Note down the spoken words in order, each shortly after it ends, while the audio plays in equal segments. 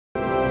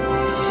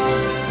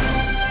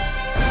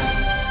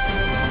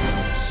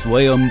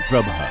Swayam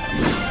Prabha.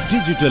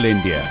 Digital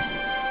India.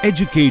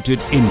 Educated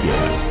India.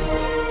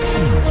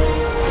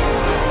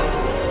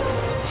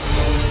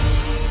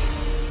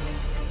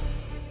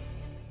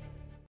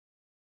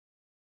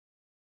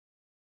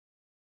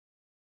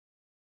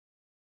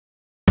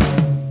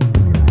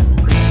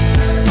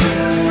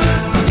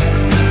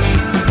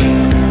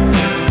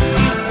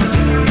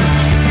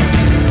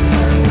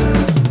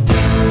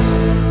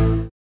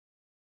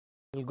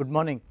 Good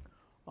morning.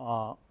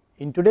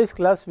 In today's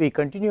class we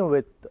continue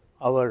with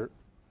our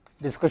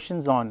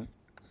discussions on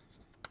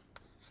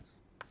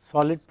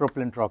solid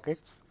propellant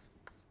rockets.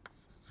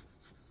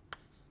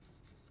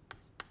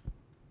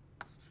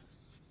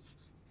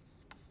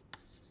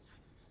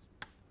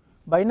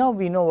 By now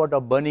we know what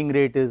a burning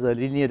rate is, a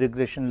linear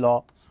regression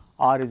law,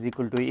 R is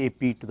equal to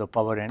AP to the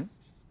power n.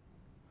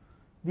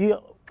 We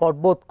for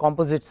both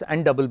composites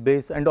and double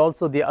base and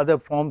also the other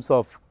forms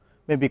of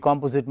maybe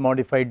composite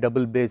modified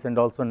double base and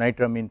also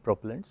nitramine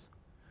propellants.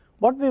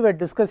 What we were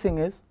discussing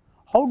is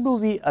how do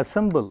we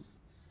assemble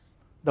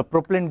the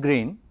propellant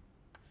grain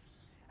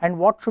and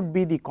what should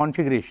be the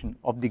configuration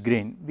of the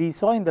grain. We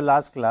saw in the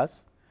last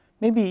class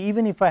maybe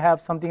even if I have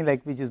something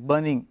like which is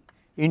burning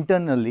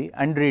internally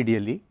and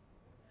radially,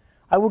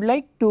 I would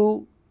like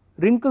to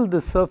wrinkle the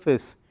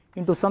surface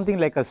into something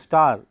like a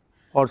star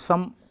or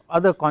some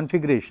other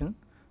configuration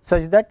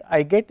such that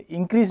I get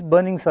increased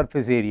burning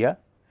surface area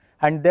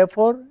and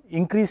therefore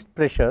increased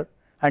pressure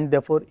and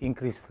therefore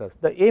increased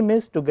thrust. The aim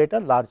is to get a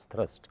large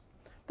thrust.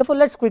 Therefore,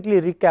 let us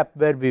quickly recap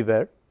where we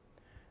were.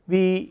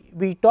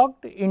 We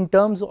talked in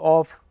terms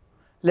of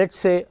let us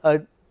say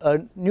a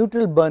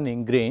neutral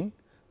burning grain,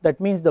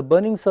 that means the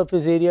burning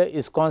surface area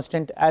is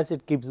constant as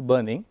it keeps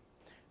burning.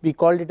 We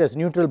called it as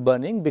neutral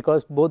burning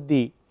because both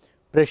the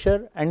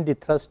pressure and the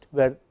thrust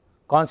were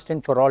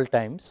constant for all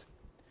times.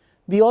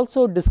 We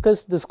also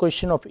discussed this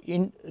question of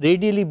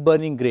radially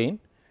burning grain,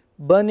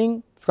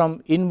 burning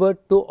from inward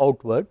to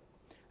outward,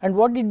 and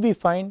what did we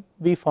find?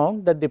 We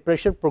found that the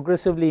pressure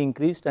progressively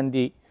increased and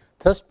the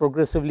thrust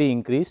progressively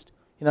increased.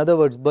 In other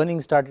words,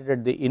 burning started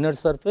at the inner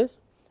surface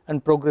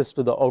and progressed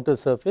to the outer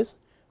surface.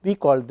 We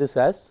call this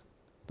as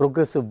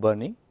progressive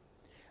burning,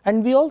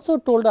 and we also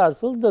told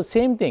ourselves the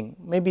same thing,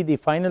 maybe the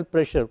final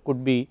pressure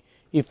could be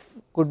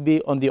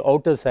on the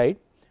outer side,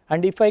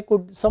 and if I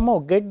could somehow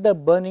get the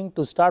burning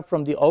to start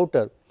from the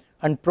outer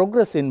and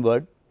progress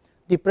inward,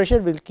 the pressure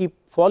will keep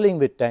falling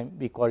with time.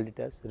 We called it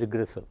as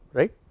regressive,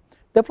 right.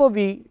 Therefore,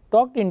 we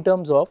talked in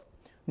terms of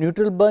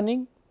neutral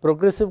burning,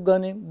 progressive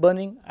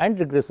burning and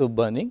regressive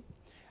burning,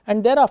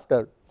 and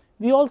thereafter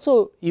we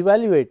also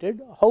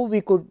evaluated how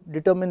we could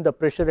determine the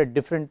pressure at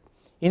different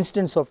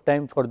instants of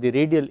time for the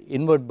radial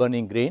inward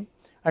burning grain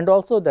and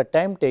also the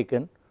time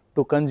taken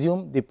to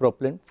consume the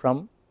propellant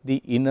from the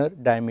inner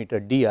diameter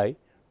di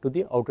to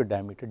the outer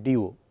diameter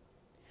do.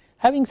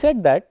 Having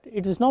said that,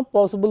 it is not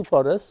possible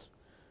for us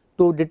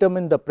to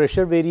determine the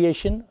pressure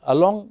variation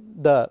along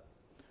the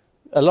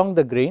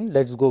grain.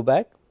 Let us go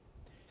back.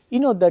 You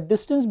know, the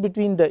distance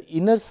between the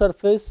inner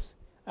surface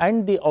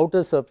and the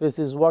outer surface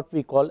is what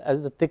we call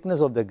as the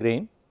thickness of the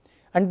grain,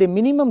 and the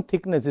minimum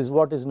thickness is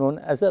what is known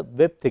as a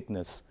web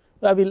thickness.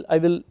 I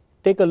will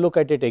take a look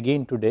at it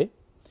again today,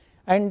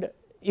 and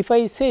if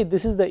I say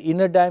this is the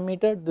inner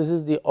diameter, this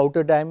is the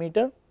outer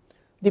diameter,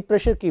 the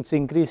pressure keeps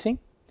increasing,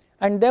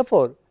 and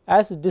therefore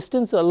as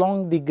distance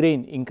along the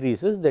grain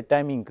increases, the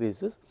time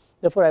increases.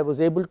 Therefore, I was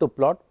able to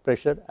plot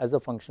pressure as a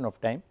function of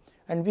time,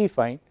 and we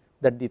find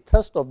that the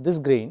thrust of this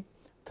grain,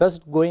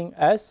 thrust going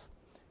as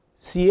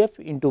Cf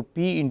into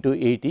P into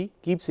At,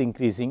 keeps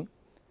increasing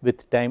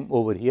with time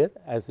over here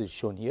as is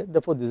shown here.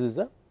 Therefore, this is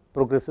a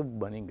progressive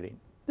burning grain.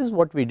 This is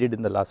what we did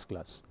in the last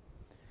class.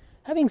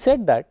 Having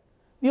said that,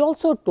 we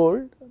also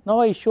told, now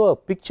I show a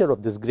picture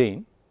of this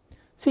grain.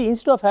 See,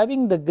 instead of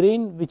having the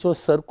grain which was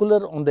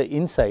circular on the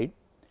inside,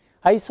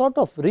 I sort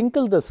of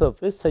wrinkle the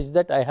surface such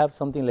that I have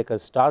something like a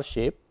star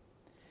shape,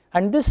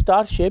 and this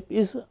star shape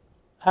is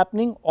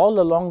happening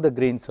all along the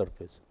grain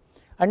surface.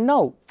 And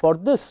now for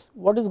this,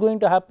 what is going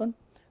to happen?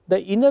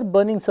 The inner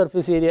burning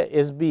surface area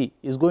SB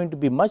is going to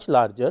be much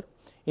larger.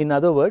 In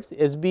other words,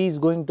 SB is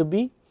going to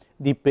be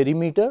the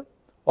perimeter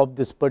of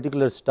this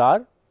particular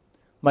star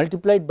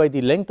multiplied by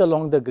the length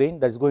along the grain,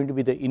 that is going to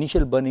be the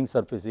initial burning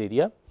surface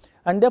area,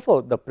 and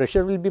therefore the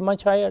pressure will be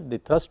much higher, the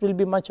thrust will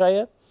be much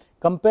higher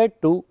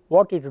compared to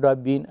what it would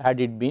have been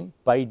had it been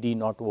pi d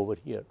naught over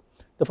here.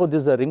 Therefore,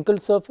 this is a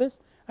wrinkled surface,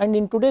 and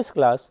in today's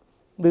class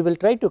we will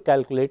try to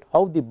calculate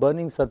how the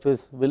burning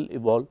surface will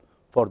evolve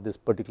for this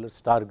particular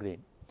star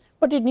grain.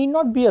 But it need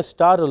not be a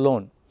star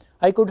alone.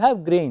 I could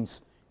have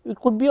grains, it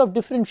could be of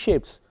different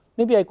shapes.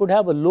 Maybe I could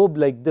have a lobe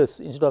like this,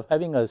 instead of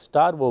having a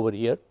star over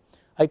here,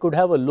 I could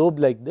have a lobe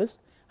like this,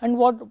 and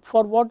what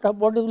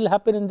will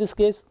happen in this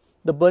case?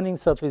 The burning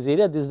surface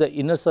area, this is the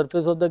inner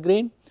surface of the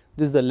grain,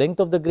 this is the length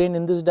of the grain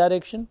in this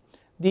direction.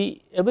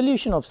 The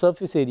evolution of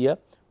surface area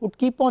would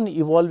keep on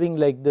evolving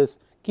like this,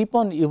 keep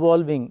on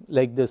evolving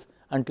like this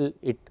until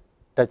it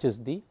touches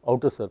the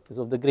outer surface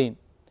of the grain.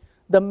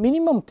 The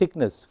minimum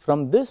thickness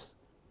from this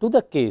to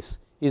the case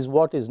is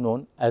what is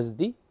known as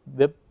the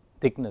web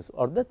thickness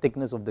or the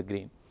thickness of the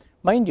grain.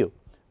 Mind you,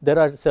 there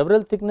are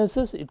several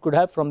thicknesses. It could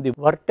have from the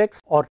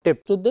vertex or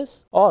tip to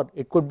this, or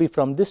it could be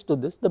from this to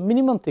this. The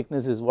minimum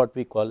thickness is what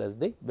we call as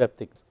the web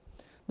thickness.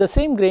 The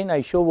same grain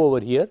I show over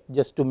here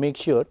just to make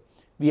sure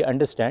we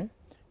understand.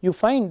 You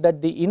find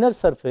that the inner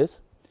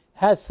surface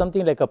has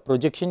something like a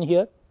projection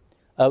here,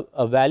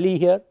 a valley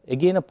here,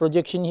 again a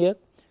projection here.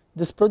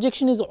 This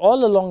projection is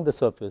all along the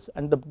surface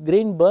and the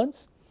grain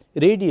burns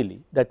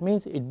radially. That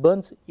means it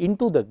burns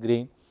into the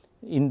grain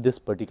in this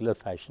particular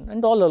fashion,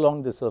 and all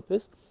along the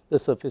surface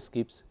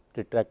keeps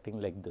retracting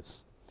like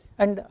this.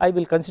 And I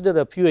will consider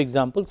a few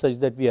examples such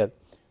that we are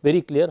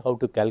very clear how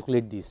to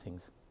calculate these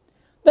things.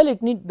 Well,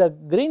 the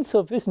grain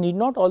surface need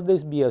not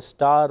always be a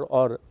star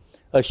or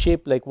a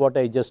shape like what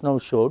I just now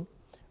showed,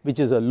 which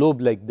is a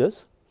lobe like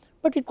this,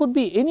 but it could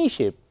be any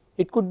shape.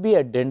 It could be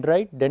a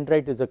dendrite.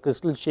 Dendrite is a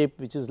crystal shape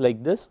which is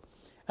like this,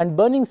 and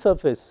burning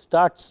surface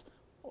starts,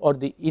 or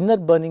the inner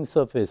burning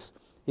surface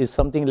is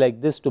something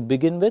like this to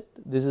begin with.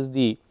 This is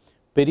the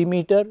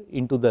perimeter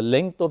into the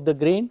length of the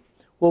grain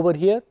over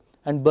here,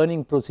 and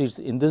burning proceeds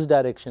in this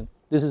direction.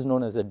 This is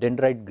known as a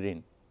dendrite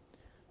grain.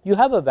 You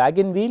have a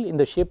wagon wheel in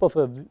the shape of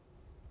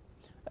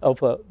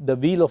the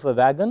wheel of a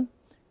wagon.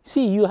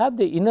 See, you have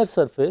the inner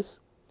surface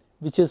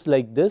which is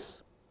like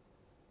this,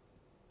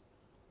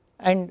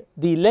 and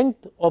the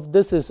length of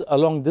this is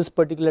along this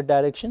particular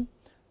direction.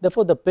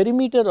 Therefore, the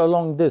perimeter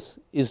along this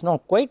is now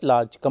quite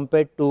large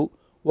compared to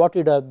what it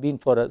would have been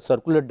for a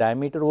circular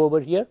diameter over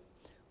here,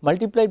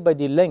 multiplied by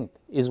the length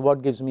is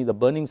what gives me the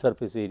burning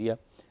surface area,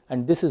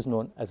 and this is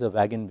known as a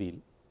wagon wheel.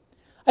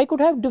 I could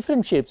have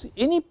different shapes,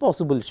 any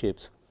possible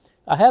shapes.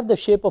 I have the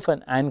shape of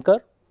an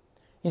anchor.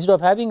 Instead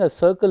of having a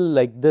circle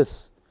like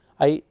this,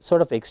 I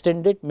sort of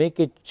extend it, make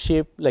it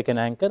shaped like an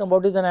anchor. And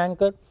what is an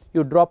anchor?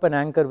 You drop an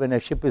anchor when a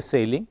ship is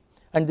sailing,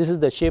 and this is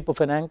the shape of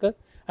an anchor,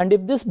 and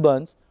if this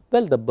burns,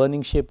 well, the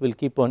burning shape will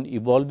keep on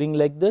evolving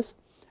like this,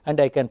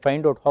 and I can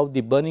find out how the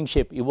burning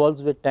shape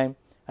evolves with time,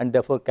 and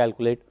therefore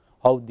calculate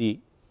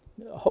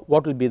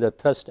what will be the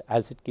thrust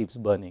as it keeps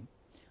burning.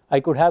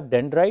 I could have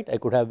dendrite, I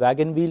could have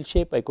wagon wheel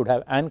shape, I could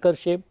have anchor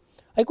shape.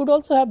 I could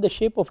also have the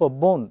shape of a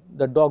bone,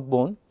 the dog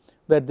bone,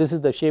 where this is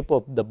the shape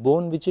of the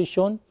bone which is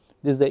shown,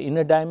 this is the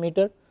inner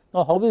diameter.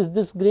 Now how is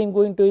this grain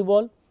going to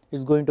evolve? It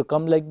is going to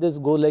come like this,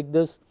 go like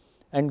this,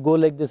 and go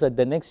like this. At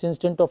the next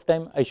instant of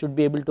time I should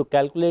be able to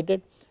calculate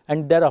it,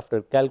 and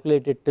thereafter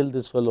calculate it till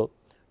this fellow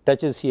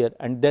touches here,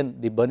 and then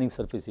the burning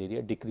surface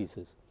area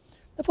decreases.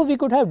 Therefore, we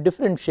could have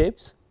different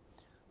shapes.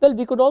 Well,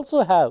 we could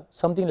also have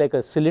something like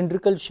a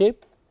cylindrical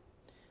shape,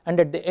 and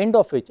at the end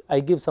of which I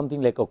give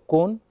something like a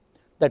cone.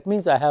 That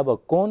means I have a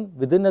cone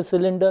within a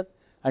cylinder,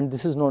 and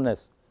this is known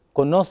as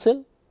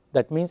conosyl.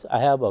 That means I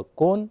have a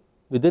cone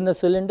within a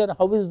cylinder.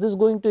 How is this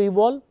going to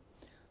evolve?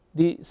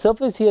 The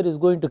surface here is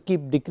going to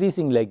keep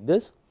decreasing like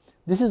this.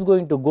 This is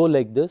going to go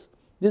like this.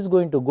 This is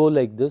going to go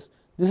like this.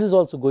 This is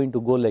also going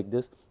to go like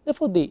this.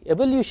 Therefore, the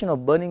evolution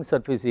of burning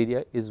surface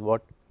area is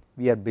what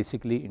we are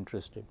basically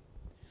interested.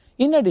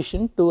 In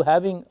addition to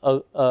having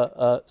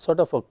a sort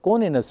of a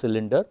cone in a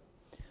cylinder,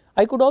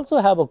 I could also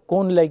have a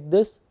cone like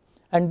this,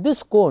 and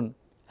this cone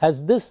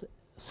has this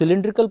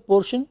cylindrical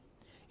portion.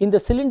 In the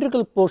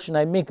cylindrical portion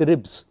I make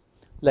ribs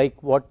like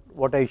what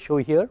I show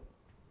here.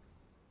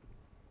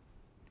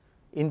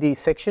 In the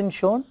section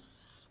shown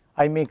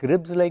I make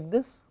ribs like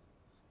this,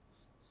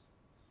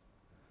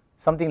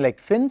 something like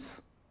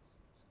fins.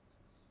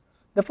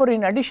 Therefore,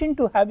 in addition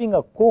to having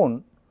a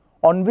cone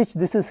on which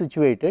this is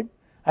situated,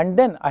 and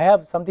then I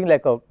have something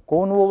like a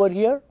cone over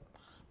here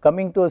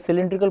coming to a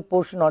cylindrical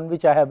portion on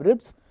which I have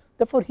ribs.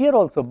 Therefore, here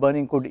also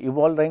burning could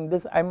evolve like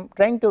this. I am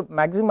trying to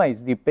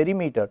maximize the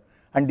perimeter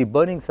and the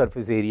burning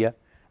surface area,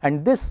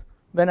 and this,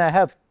 when I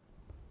have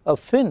a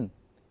fin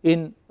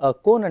in a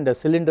cone and a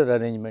cylinder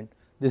arrangement,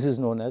 this is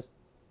known as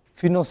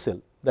phenosyl.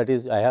 That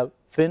is, I have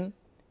fin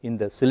in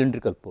the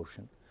cylindrical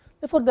portion.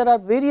 Therefore, there are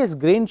various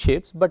grain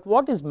shapes, but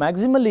what is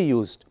maximally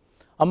used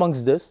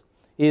amongst this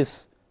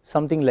is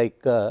something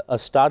like a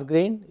star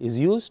grain is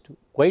used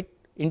quite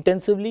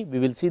intensively. We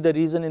will see the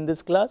reason in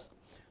this class.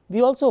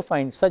 We also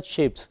find such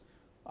shapes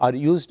are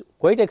used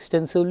quite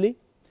extensively,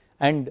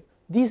 and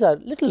these are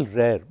little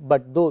rare,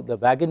 but though the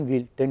wagon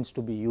wheel tends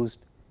to be used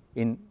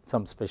in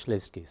some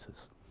specialized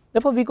cases.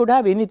 Therefore, we could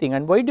have anything.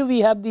 And why do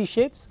we have these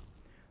shapes?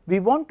 We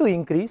want to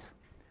increase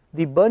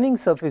the burning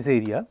surface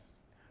area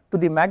to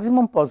the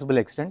maximum possible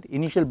extent,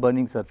 initial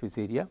burning surface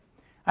area,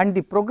 and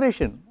the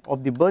progression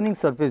of the burning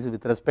surface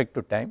with respect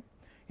to time.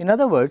 In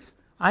other words,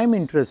 I am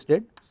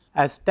interested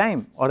as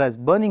time or as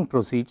burning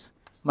proceeds,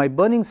 my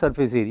burning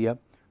surface area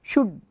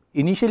should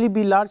initially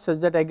be large such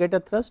that I get a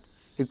thrust.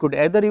 It could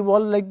either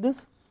evolve like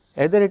this,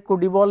 either it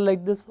could evolve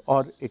like this,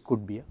 or it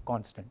could be a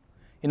constant.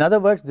 In other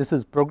words, this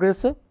is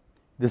progressive,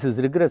 this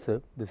is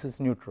regressive, this is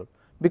neutral,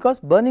 because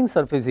burning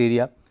surface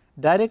area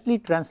directly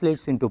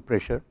translates into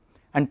pressure,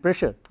 and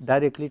pressure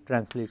directly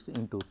translates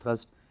into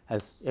thrust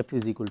as F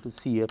is equal to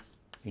Cf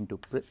into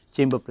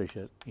chamber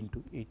pressure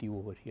into AT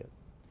over here.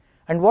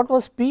 And what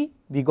was P?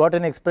 We got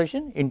an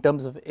expression in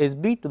terms of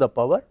SB to the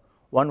power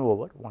 1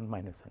 over 1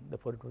 minus n,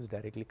 therefore it was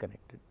directly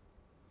connected.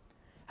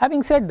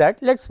 Having said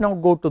that, let us now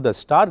go to the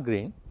star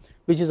grain,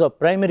 which is of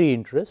primary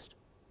interest.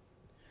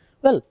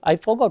 Well, I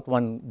forgot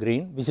one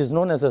grain which is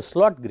known as a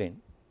slot grain.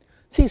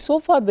 See, so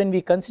far when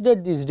we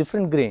considered these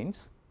different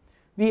grains,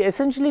 we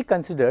essentially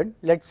considered,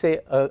 let us say,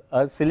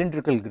 a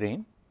cylindrical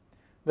grain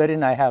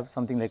wherein I have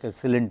something like a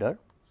cylinder.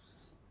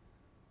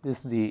 This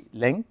is the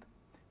length,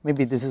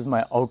 maybe this is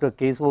my outer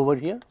case over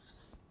here,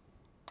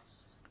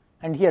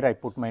 and here I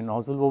put my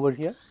nozzle over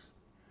here.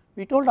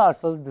 We told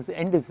ourselves this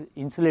end is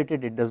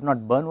insulated, it does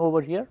not burn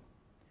over here,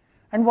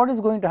 and what is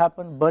going to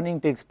happen?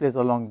 Burning takes place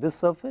along this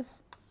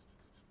surface,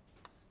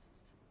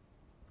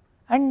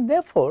 and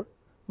therefore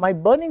my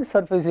burning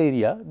surface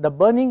area, the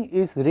burning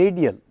is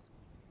radial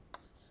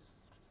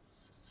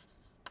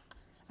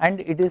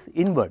and it is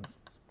inward.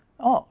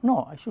 Oh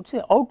no, I should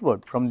say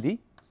outward from the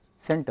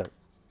center.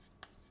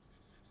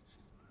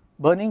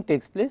 Burning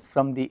takes place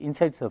from the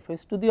inside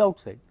surface to the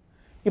outside.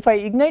 If I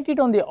ignite it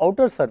on the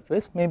outer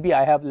surface, maybe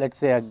I have, let us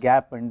say, a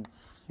gap and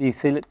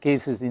the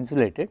case is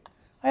insulated,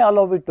 I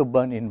allow it to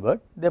burn inward,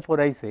 therefore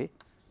I say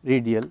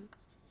radial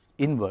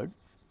inward.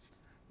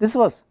 This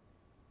was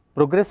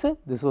progressive,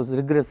 this was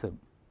regressive.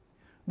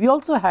 We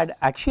also had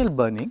axial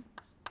burning.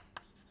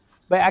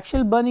 By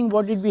axial burning,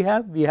 what did we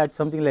have? We had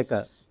something like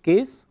a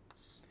case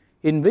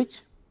in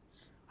which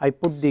I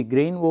put the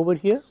grain over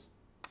here.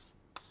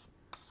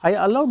 I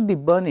allowed the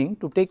burning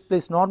to take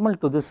place normal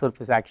to this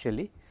surface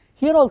axially.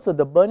 Here also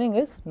the burning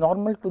is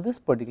normal to this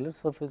particular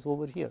surface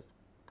over here,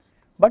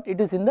 but it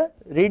is in the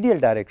radial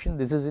direction,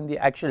 this is in the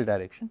axial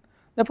direction.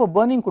 Therefore,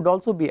 burning could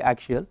also be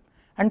axial,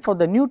 and for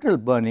the neutral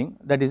burning,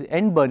 that is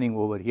end burning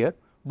over here,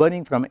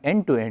 burning from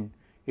end to end,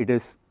 it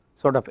is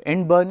sort of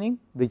end burning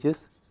which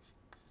is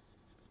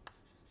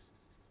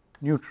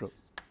neutral.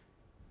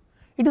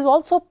 It is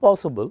also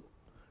possible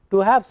to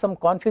have some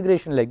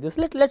configuration like this.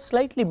 Let us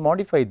slightly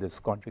modify this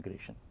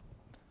configuration.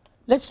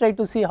 Let us try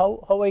to see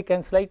how I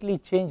can slightly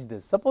change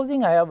this.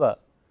 Supposing I have a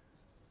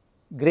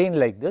grain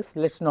like this,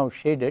 let us now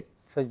shade it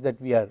such that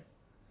we are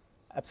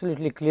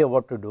absolutely clear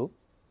what to do.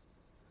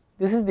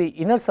 This is the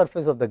inner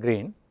surface of the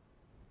grain,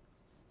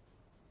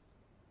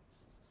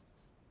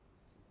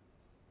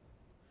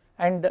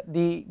 and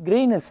the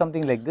grain is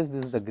something like this.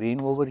 This is the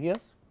grain over here.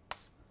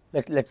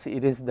 Let us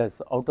erase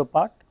this outer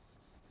part.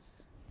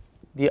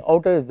 The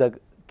outer is the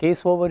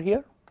case over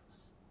here,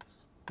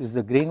 this is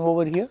the grain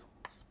over here,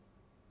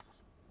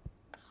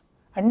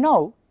 and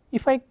now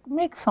if I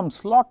make some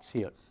slots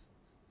here,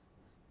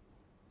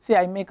 say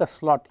I make a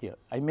slot here,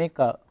 I make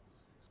a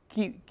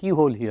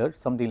keyhole here,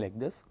 something like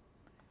this,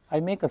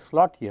 I make a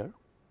slot here,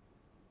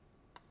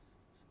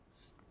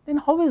 then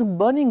how is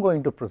burning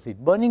going to proceed?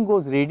 Burning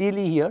goes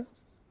radially here,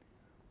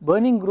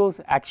 burning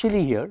goes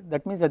axially here,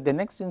 that means at the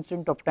next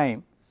instant of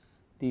time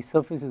the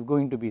surface is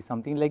going to be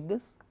something like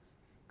this,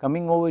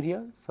 coming over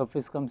here,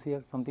 surface comes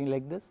here, something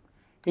like this.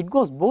 It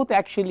goes both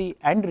axially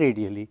and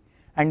radially,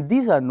 and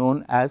these are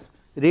known as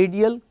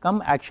radial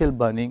cum axial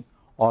burning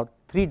or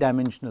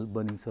 3-dimensional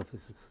burning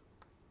surfaces.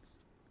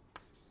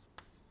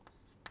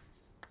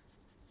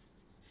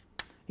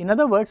 In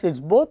other words, it is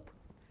both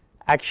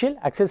axial,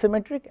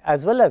 axisymmetric,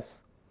 as well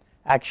as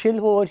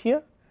axial over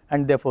here,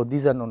 and therefore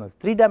these are known as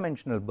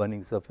 3-dimensional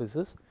burning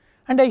surfaces.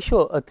 And I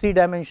show a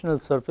 3-dimensional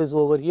surface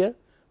over here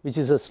which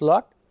is a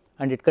slot,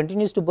 and it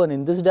continues to burn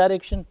in this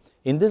direction,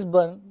 in this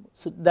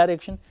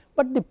direction,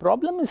 but the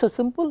problem is a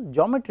simple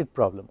geometric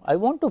problem. I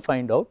want to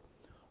find out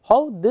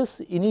how this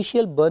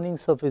initial burning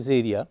surface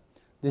area,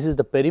 this is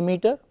the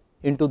perimeter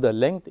into the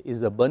length is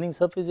the burning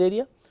surface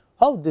area,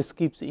 how this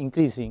keeps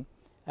increasing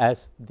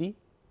as the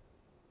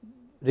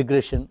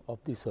regression of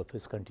the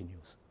surface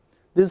continues.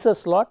 This is a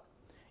slot.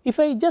 If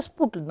I just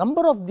put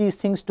number of these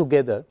things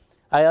together,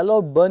 I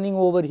allow burning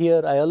over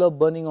here, I allow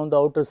burning on the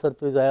outer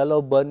surface, I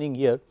allow burning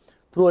here,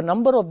 through a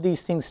number of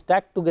these things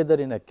stacked together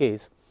in a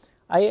case,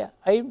 I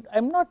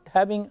am not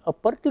having a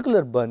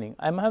particular burning,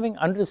 I am having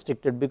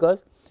unrestricted,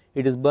 because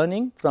it is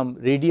burning from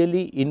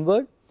radially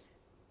inward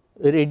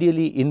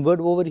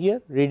over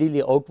here,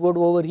 radially outward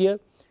over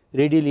here,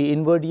 radially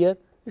inward here, it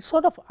is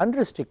sort of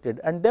unrestricted,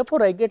 and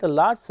therefore I get a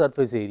large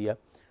surface area.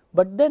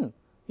 But then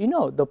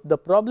the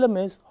problem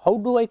is, how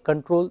do I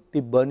control the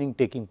burning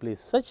taking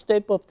place? Such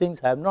type of things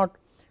I have not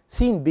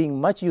seen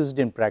being much used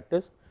in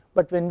practice,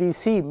 but when we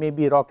see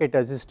maybe rocket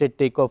assisted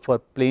takeoff for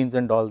planes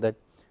and all that,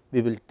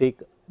 we will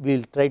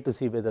try to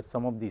see whether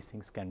some of these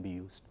things can be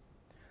used.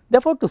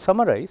 Therefore, to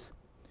summarize,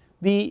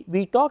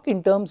 we talk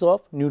in terms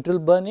of neutral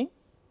burning,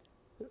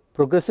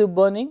 progressive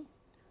burning,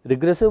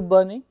 regressive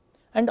burning,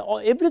 and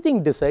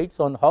everything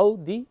decides on how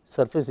the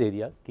surface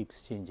area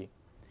keeps changing.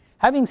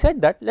 Having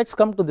said that, let us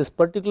come to this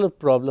particular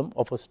problem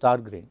of a star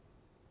grain.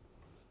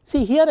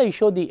 See, here I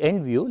show the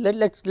end view.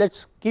 Let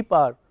us keep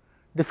our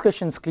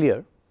discussions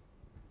clear.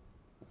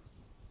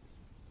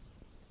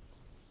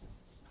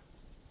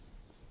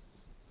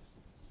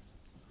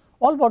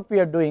 All what we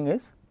are doing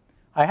is,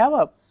 I have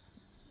a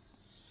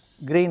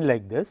grain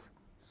like this.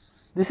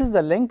 This is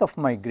the length of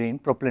my grain,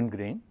 propellant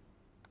grain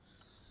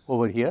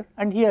over here,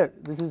 and here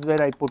this is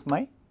where I put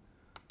my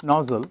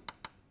nozzle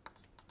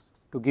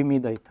to give me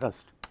the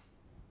thrust.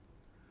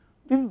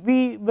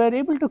 we were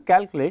able to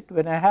calculate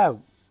when I have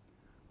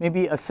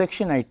maybe a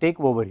section I take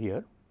over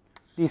here,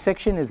 the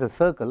section is a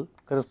circle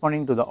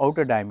corresponding to the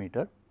outer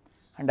diameter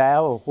and I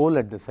have a hole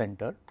at the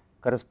center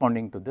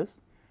corresponding to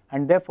this,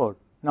 and therefore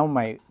now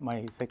my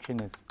section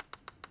is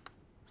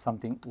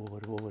something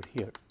over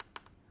here.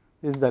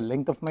 This is the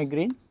length of my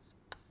grain,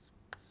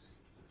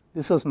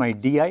 this was my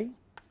di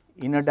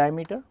inner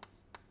diameter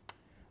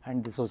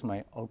and this was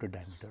my outer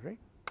diameter, right.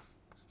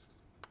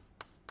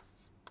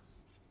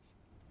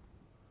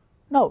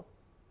 Now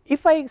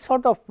if I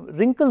sort of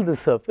wrinkle this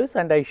surface,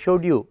 and I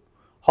showed you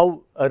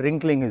how a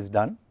wrinkling is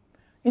done,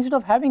 instead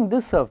of having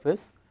this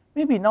surface,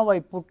 maybe now I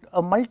put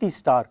a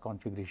multi-star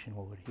configuration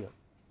over here.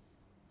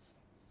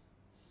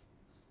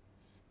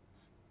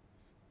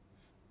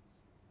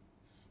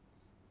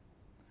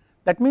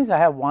 That means I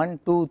have 1,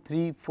 2,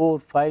 3, 4,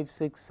 5,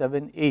 6,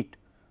 7, 8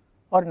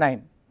 or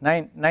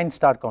 9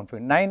 star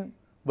configuration, 9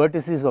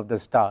 vertices of the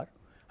star,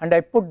 and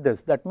I put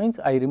this, that means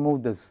I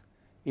remove this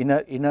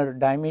inner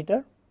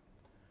diameter.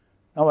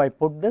 Now I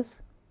put this,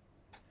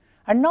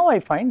 and now I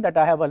find that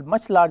I have a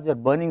much larger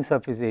burning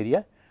surface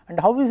area, and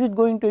how is it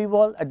going to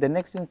evolve? At the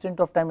next instant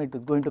of time it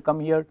is going to come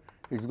here,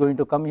 it is going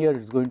to come here,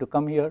 it is going to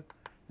come here,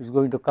 it is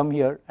going to come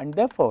here, and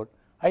therefore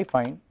I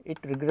find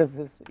it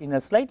regresses in a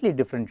slightly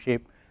different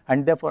shape,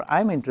 and therefore I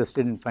am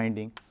interested in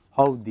finding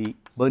how the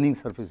burning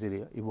surface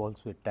area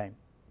evolves with time.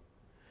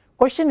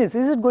 Question is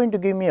it going to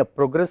give me a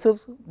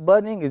progressive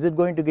burning, is it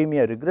going to give me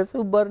a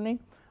regressive burning?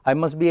 I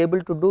must be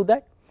able to do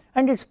that,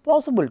 and it is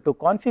possible to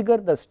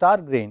configure the star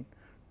grain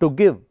to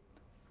give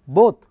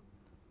both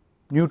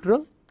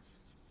neutral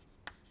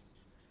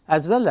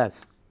as well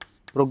as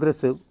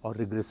progressive or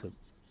regressive.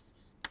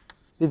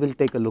 We will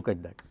take a look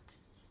at that.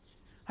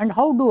 And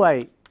how do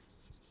I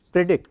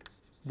predict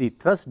the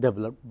thrust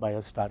developed by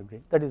a star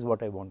grain? That is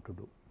what I want to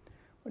do.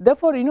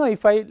 Therefore,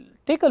 if I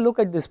take a look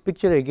at this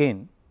picture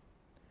again,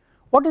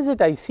 what is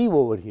it I see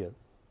over here?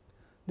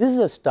 This is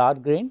a star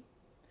grain.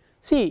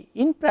 See,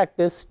 in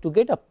practice to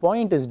get a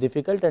point is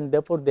difficult, and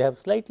therefore they have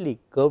slightly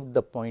curved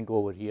the point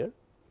over here,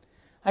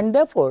 and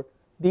therefore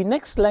the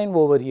next line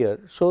over here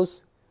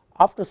shows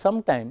after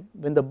some time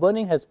when the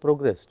burning has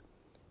progressed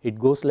it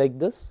goes like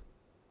this,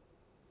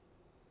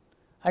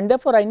 and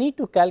therefore I need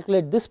to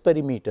calculate this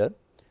perimeter,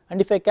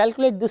 and if I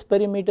calculate this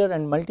perimeter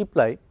and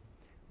multiply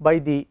by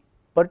the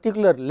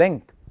particular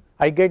length,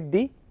 I get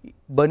the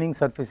burning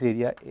surface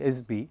area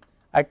SB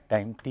at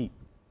time t.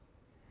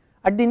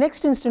 At the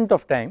next instant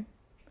of time,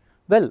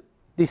 well,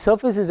 the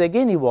surface is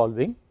again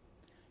evolving,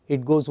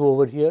 it goes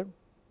over here,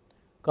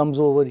 comes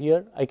over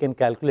here, I can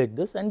calculate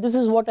this, and this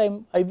is what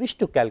I wish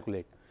to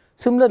calculate.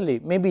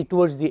 Similarly, maybe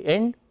towards the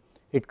end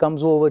it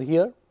comes over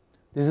here,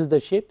 this is the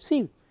shape.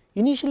 See,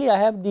 initially I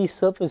have these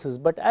surfaces,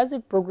 but as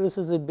it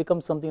progresses it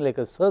becomes something like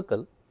a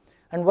circle.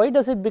 And why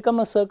does it become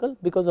a circle?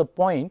 Because a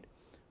point,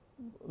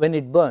 when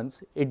it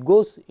burns, it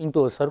goes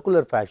into a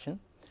circular fashion,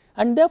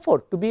 and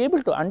therefore to be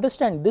able to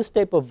understand this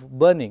type of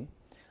burning,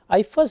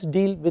 I first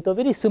deal with a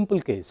very simple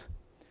case.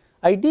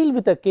 I deal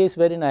with a case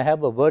wherein I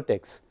have a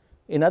vertex.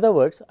 In other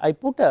words, I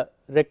put a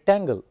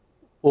rectangle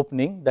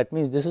opening, that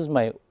means this is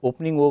my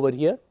opening over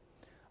here.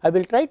 I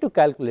will try to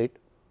calculate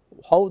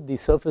how the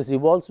surface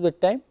evolves with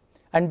time,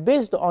 and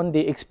based on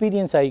the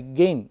experience I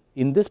gain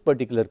in this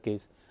particular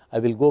case, I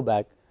will go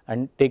back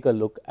and take a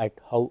look at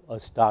how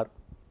a star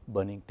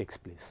burning takes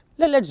place.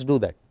 Let us do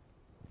that.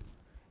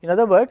 In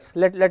other words,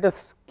 let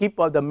us keep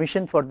the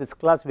mission for this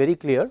class very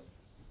clear.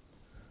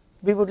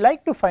 We would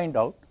like to find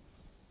out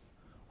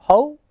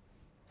how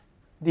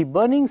the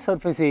burning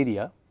surface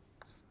area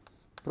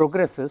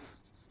progresses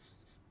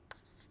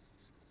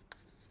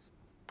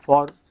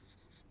for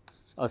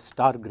a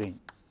star grain.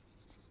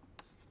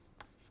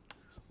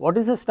 What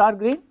is a star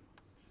grain?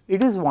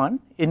 It is one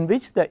in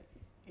which the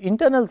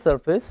internal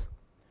surface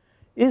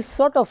is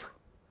sort of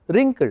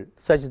wrinkled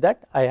such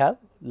that I have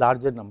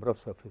larger number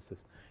of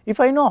surfaces. If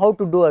I know how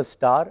to do a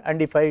star,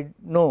 and if I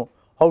know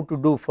how to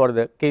do for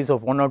the case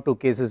of 1 or 2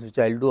 cases which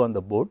I will do on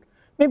the board,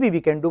 maybe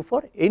we can do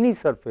for any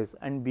surface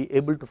and be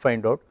able to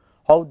find out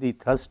how the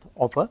thrust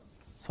of a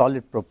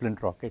solid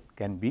propellant rocket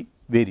can be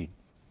varied.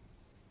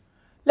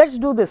 Let us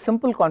do the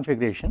simple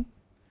configuration.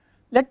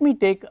 Let me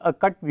take a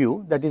cut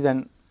view, that is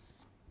an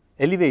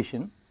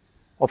elevation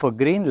of a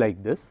grain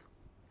like this,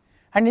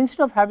 and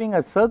instead of having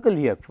a circle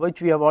here,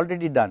 which we have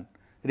already done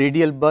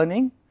radial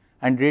burning,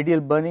 and radial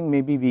burning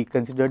maybe we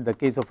considered the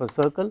case of a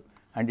circle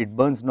and it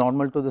burns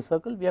normal to the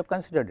circle, we have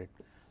considered it.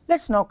 Let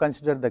us now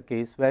consider the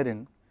case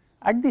wherein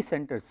at the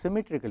center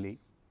symmetrically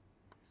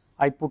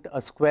I put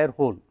a square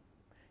hole.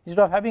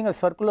 Instead of having a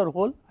circular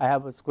hole, I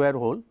have a square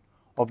hole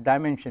of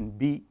dimension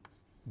B,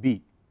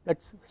 that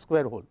is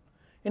square hole.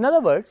 In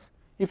other words,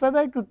 if I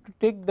were to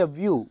take the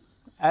view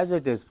as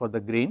it is for the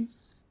grain,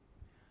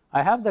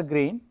 I have the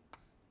grain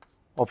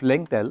of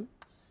length L,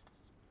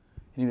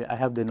 anyway I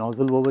have the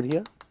nozzle over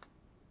here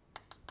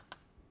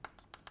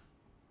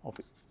of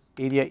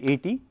area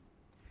 80,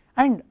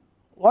 and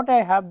what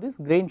I have, this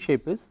grain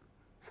shape is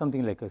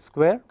something like a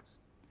square,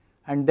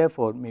 and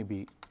therefore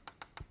maybe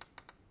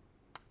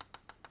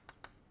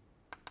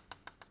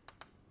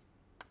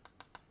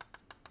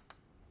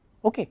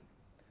Okay,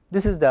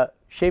 this is the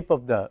shape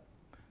of the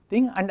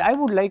thing, and I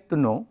would like to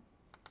know,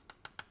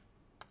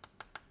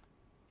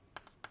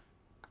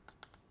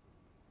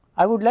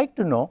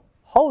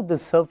 how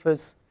this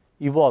surface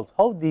evolves,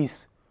 how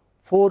these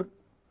 4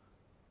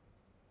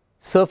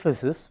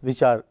 surfaces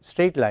which are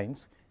straight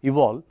lines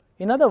evolve.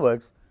 In other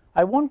words,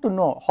 I want to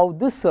know how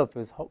this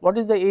surface, what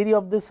is the area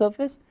of this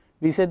surface?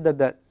 We said that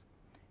the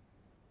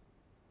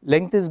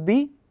length is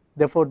b,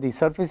 therefore the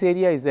surface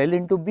area is L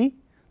into b,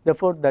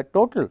 therefore the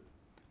total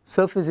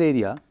surface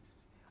area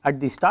at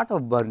the start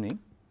of burning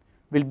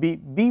will be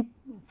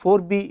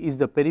 4b is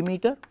the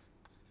perimeter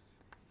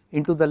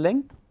into the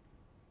length.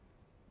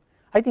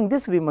 I think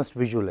this we must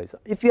visualize.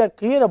 If we are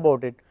clear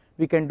about it,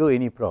 we can do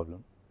any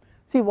problem.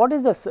 See, what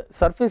is the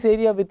surface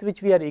area with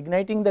which we are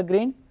igniting the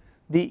grain?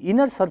 The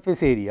inner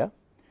surface area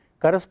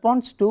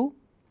corresponds to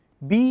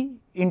b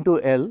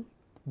into L,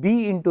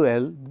 b into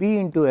L, b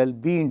into L,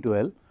 b into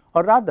L,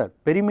 or rather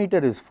perimeter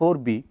is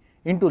 4b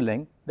into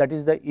length, that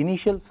is the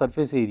initial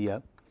surface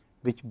area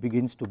which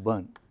begins to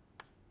burn.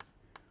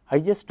 I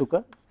just took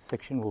a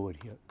section over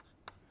here.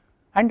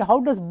 And how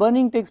does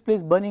burning takes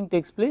place? Burning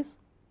takes place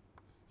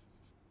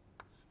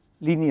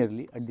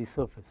linearly at the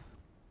surface.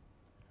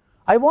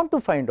 I want to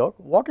find out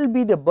what will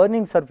be the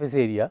burning surface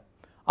area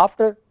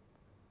after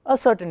a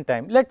certain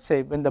time. Let us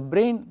say when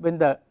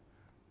the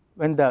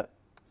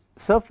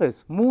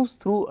surface moves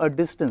through a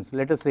distance,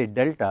 let us say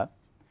delta,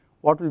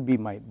 what will be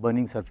my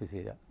burning surface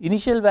area?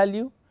 Initial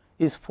value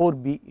is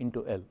 4b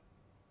into L.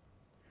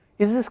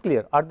 Is this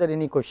clear? Are there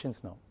any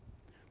questions now?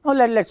 Now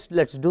let's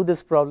do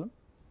this problem.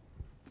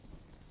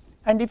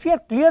 And if you are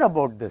clear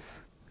about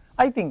this,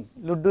 I think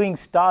doing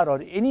star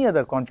or any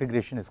other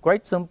configuration is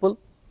quite simple,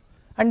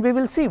 and we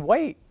will see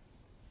why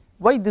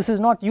this is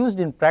not used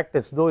in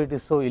practice, though it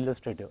is so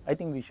illustrative. I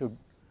think we should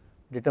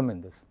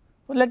determine this.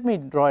 So let me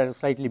draw a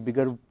slightly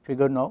bigger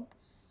figure now.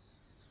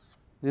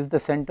 This is the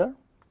center.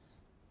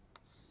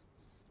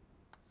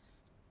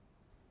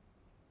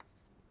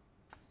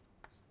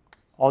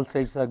 All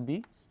sides are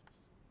B.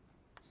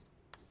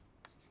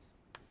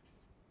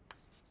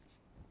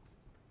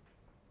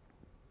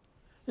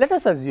 Let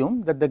us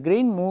assume that the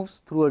grain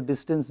moves through a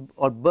distance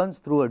or burns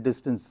through a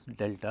distance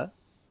delta.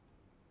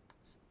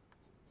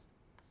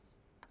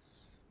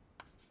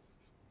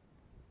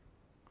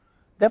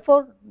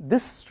 Therefore,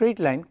 this straight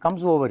line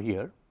comes over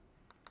here,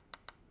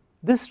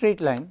 this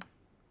straight line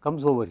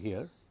comes over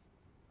here,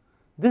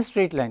 this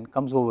straight line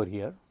comes over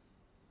here.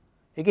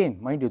 Again,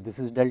 mind you, this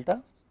is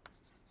delta,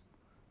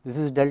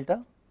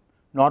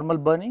 normal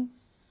burning,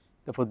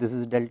 therefore this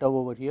is delta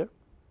over here.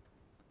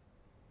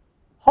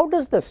 How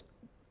does the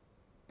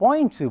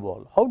points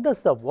evolve? How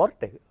does the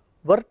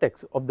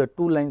vertex of the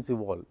two lines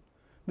evolve?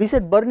 We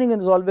said burning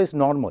is always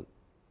normal,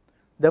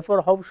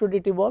 therefore how should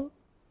it evolve?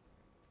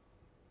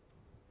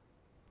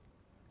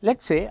 Let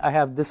us say I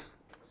have this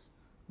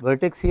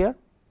vertex here,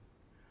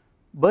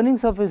 burning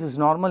surface is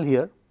normal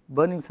here,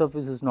 burning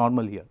surface is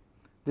normal here,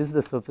 this is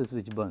the surface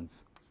which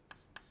burns.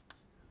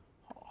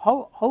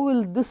 How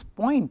will this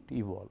point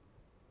evolve?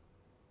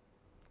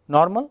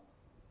 Normal?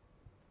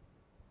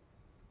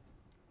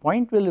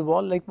 Point will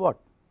evolve like what?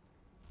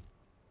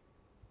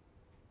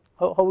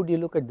 How would you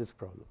look at this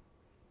problem?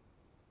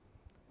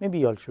 Maybe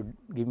you all should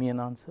give me an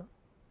answer.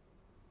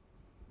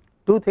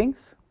 Two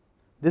things,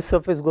 this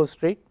surface goes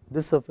straight,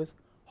 this surface.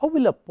 How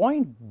will a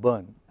point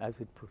burn as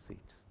it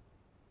proceeds?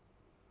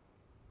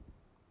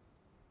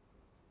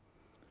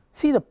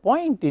 See, the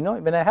point,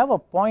 when I have a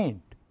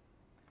point,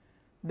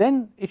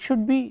 then it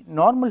should be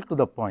normal to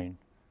the point.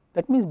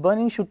 That means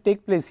burning should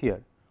take place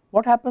here.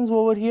 What happens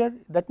over here?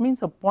 That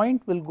means a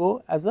point will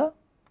go as a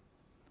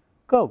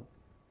curve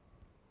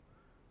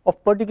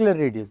of particular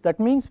radius. That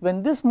means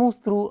when this moves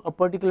through a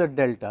particular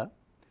delta,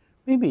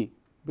 maybe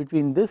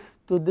between this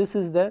to this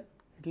is there,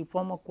 it will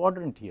form a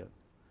quadrant here.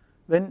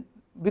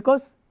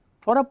 Because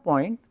for a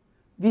point,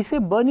 we say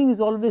burning is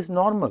always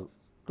normal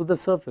to the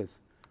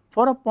surface.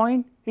 For a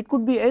point, it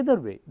could be either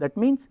way. That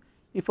means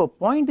if a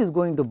point is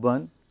going to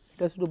burn, it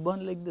has to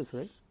burn like this,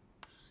 right?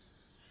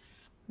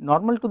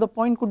 Normal to the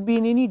point could be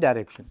in any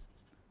direction.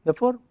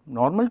 Therefore,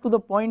 normal to the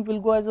point will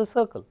go as a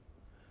circle.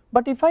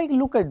 But if I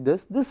look at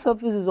this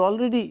surface is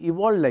already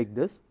evolved like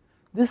this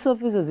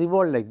surface has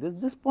evolved like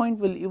this point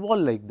will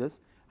evolve like this,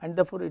 and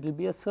therefore it will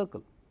be a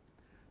circle.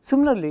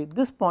 Similarly,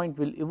 this point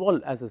will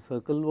evolve as a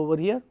circle over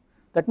here.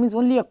 That means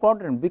only a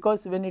quadrant,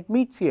 because when it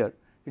meets here,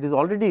 it has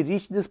already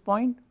reached this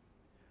point.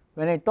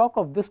 When I talk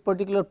of this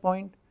particular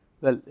point,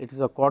 well, it is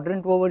a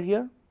quadrant over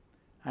here,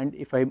 and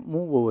if I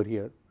move over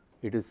here,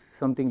 it is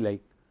something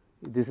like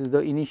this is the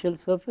initial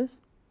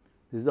surface,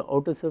 this is the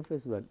outer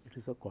surface, well, it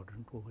is a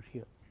quadrant over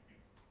here.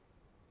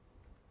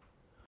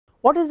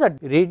 What is the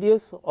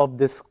radius of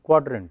this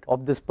quadrant,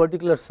 of this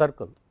particular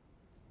circle?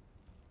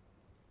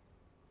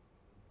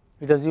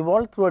 It has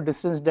evolved through a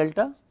distance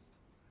delta,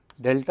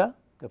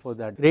 therefore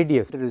that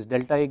radius is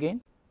delta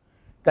again.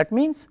 That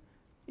means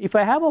if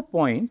I have a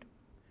point,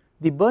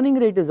 the burning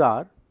rate is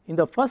R, in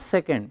the first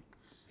second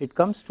it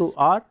comes to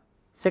R,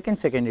 second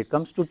second it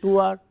comes to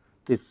 2R,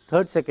 this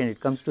third second it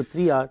comes to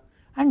 3R,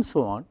 and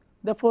so on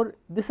Therefore,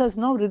 this has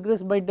now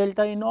regressed by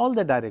delta in all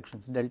the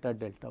directions, delta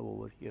delta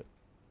over here.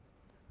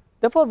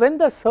 Therefore, when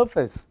the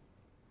surface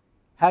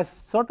has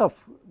sort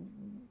of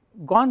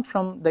gone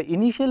from the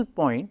initial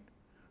point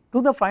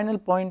to the final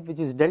point which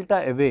is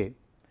delta away,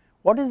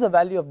 what is the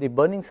value of the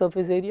burning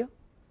surface area?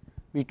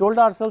 We told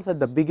ourselves at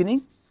the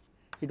beginning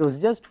it was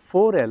just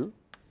 4L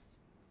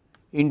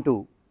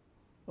into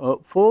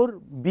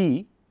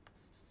 4B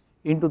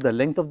into the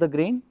length of the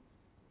grain.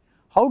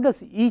 How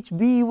does each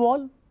B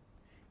evolve?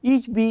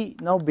 Each B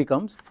now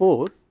becomes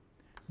 4,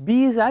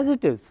 B is as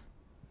it is,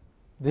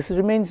 this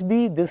remains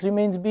B, this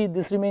remains B,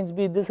 this remains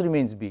B, this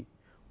remains B.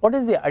 What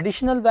is the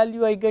additional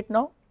value I get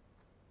now?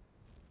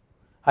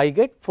 I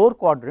get 4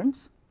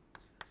 quadrants,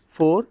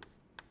 4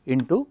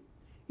 into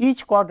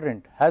each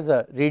quadrant has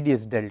a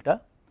radius delta,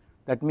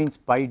 that means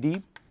pi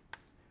d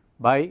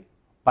by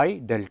pi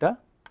delta,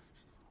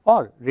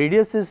 or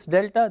radius is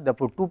delta,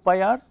 therefore 2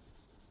 pi r,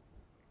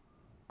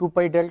 2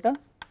 pi delta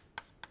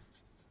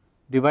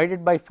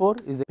divided by 4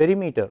 is the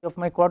perimeter of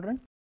my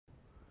quadrant,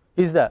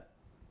 is the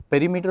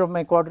perimeter of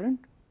my quadrant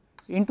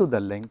into the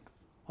length,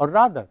 or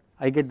rather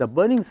I get the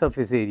burning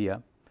surface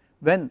area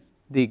when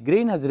the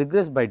grain has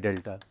regressed by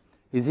delta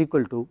is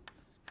equal to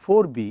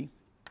 4b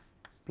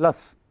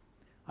plus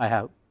I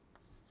have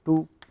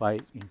 2 pi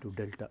into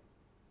delta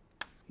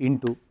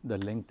into the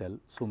length L,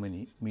 so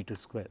many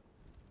meters square.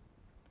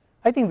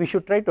 I think we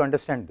should try to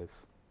understand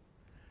this.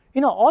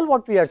 All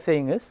what we are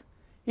saying is,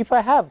 if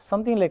I have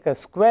something like a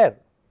square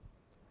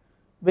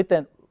with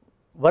a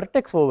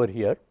vertex over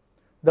here,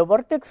 the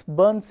vertex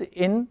burns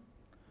in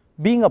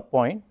being a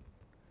point,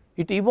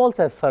 it evolves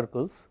as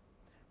circles,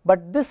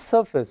 but this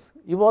surface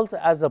evolves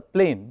as a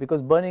plane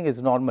because burning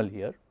is normal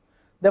here.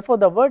 Therefore,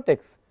 the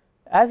vertex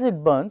as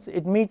it burns,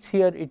 it meets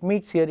here, it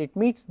meets here, it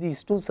meets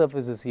these two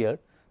surfaces here.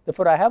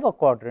 Therefore, I have a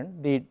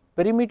quadrant, the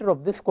perimeter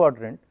of this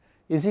quadrant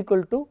is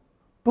equal to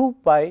 2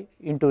 pi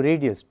into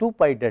radius 2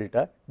 pi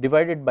delta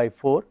divided by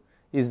 4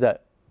 is the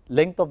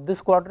length of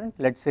this quadrant,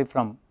 let us say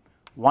from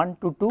 1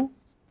 to 2.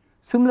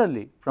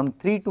 Similarly, from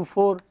 3 to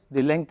 4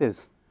 the length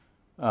is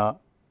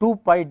 2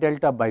 pi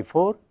delta by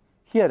 4,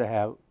 here I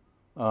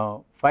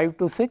have 5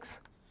 to 6,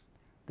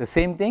 the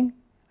same thing,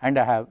 and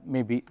I have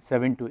maybe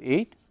 7 to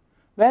 8,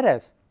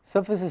 whereas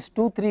surfaces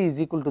 2, 3 is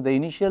equal to the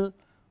initial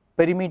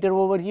perimeter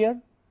over here,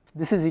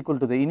 this is equal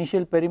to the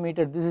initial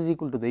perimeter, this is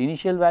equal to the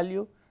initial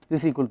value,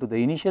 this is equal to the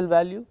initial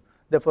value.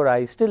 Therefore,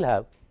 I still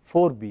have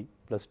 4b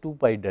plus 2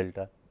 pi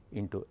delta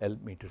into L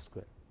meter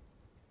square.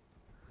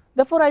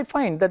 Therefore, I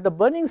find that the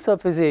burning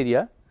surface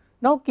area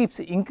now keeps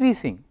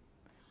increasing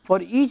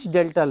for each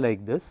delta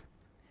like this,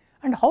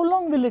 and how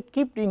long will it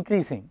keep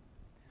increasing?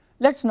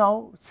 Let us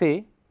now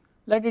say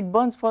let it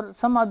burns for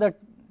some other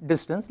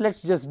distance, let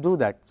us just do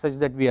that such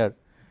that we are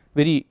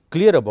very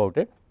clear about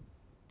it.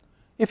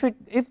 If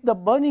the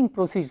burning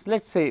proceeds,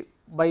 let us say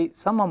by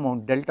some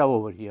amount delta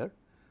over here,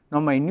 now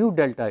my new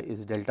delta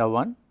is delta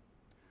 1,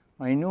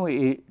 my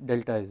new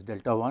delta is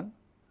delta 1,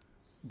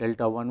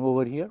 delta 1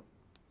 over here,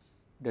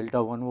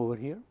 delta 1 over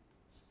here,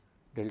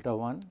 delta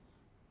 1,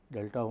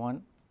 delta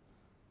 1,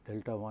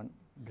 delta 1,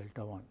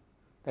 delta 1.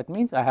 That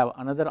means I have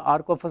another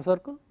arc of a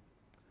circle,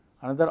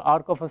 another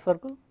arc of a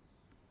circle,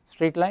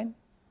 straight line,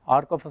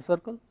 arc of a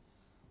circle,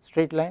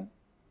 straight line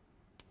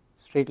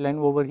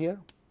over here,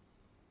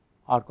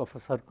 arc of a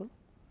circle,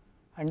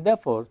 and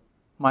therefore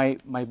my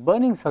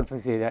burning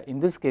surface area in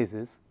this case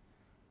is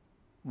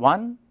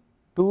 1,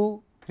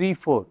 2, 3,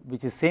 4,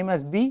 which is same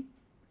as B,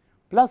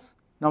 plus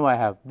now I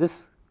have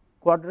this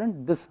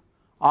quadrant, this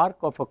arc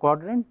of a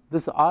quadrant,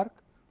 this arc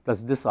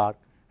plus this arc,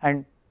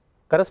 and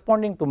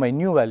corresponding to my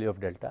new value of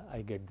delta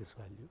I get this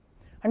value,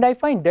 and I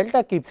find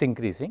delta keeps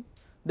increasing.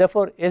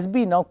 Therefore,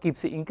 SB now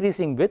keeps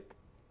increasing with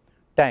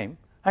time,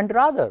 and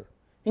rather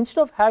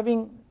instead of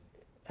having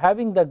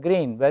the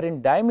grain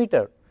wherein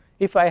diameter,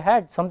 if I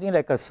had something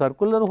like a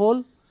circular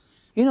hole,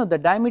 the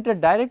diameter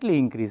directly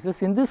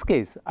increases. In this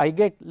case I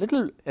get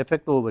little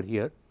effect over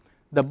here,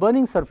 the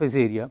burning surface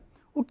area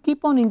would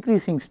keep on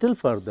increasing still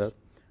further,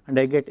 and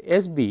I get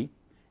SB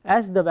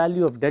as the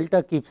value of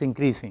delta keeps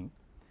increasing,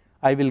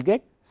 I will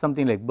get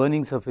something like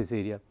burning surface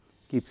area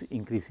keeps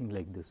increasing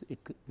like this, it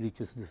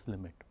reaches this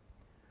limit.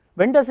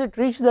 When does it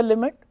reach the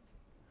limit?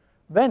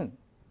 When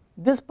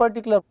this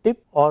particular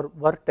tip or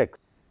vertex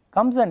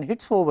comes and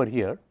hits over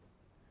here,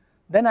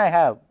 then I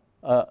have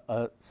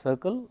a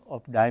circle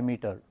of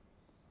diameter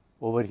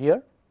over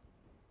here,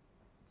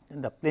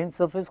 and the plane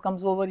surface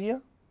comes over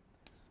here,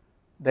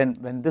 then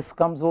when this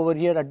comes over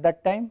here at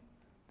that time,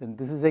 then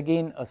this is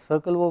again a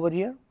circle over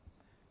here,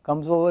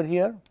 comes over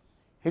here,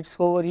 hits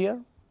over here,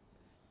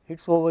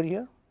 hits over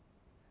here.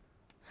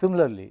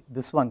 Similarly,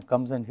 this one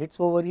comes and hits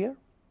over here,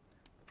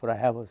 for I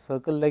have a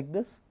circle like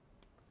this,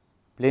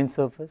 plane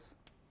surface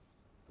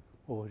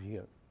over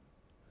here,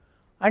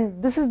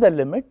 and this is the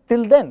limit.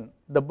 Till then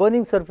the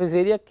burning surface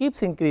area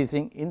keeps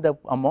increasing in the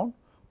amount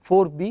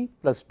 4b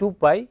plus 2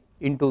 pi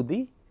into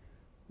the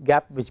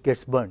gap which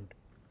gets burned.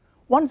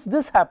 Once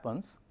this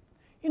happens,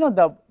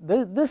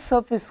 this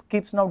surface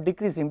keeps now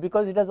decreasing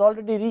because it has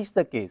already reached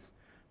the case,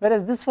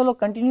 whereas this fellow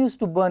continues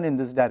to burn in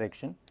this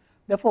direction.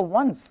 Therefore,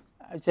 once,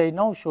 which I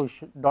now show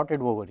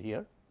dotted over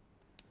here,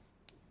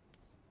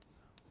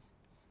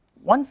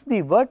 once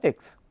the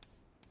vertex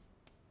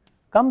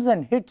comes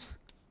and hits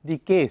the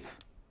case,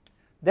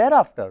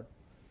 thereafter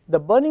the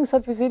burning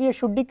surface area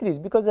should decrease,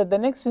 because at the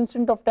next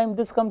instant of time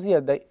this comes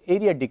here, the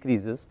area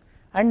decreases,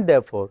 and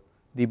therefore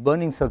the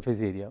burning surface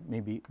area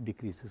maybe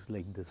decreases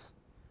like this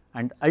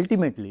and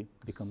ultimately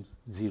becomes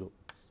 0.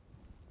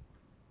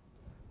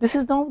 This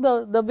is now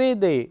the way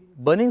the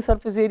burning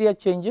surface area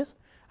changes,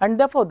 and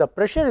therefore the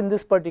pressure in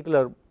this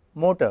particular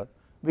motor,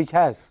 which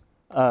has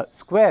a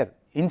square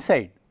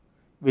inside,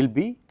 will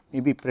be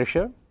maybe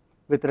pressure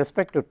with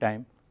respect to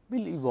time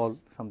will evolve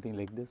something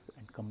like this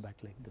and come back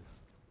like this.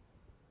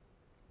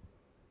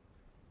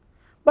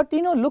 But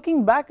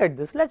looking back at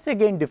this, let us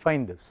again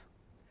define this.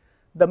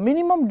 The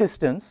minimum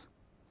distance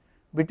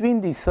between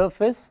the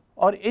surface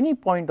or any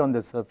point on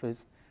the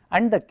surface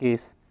and the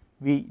case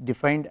we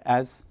defined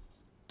as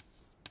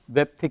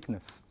web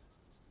thickness.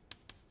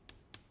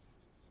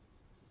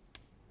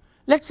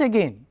 Let us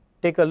again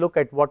take a look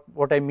at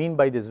what I mean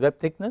by this web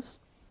thickness.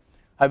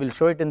 I will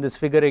show it in this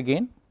figure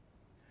again.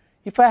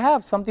 If I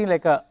have something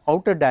like a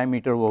outer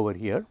diameter over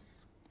here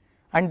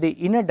and the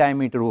inner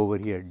diameter over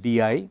here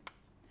di,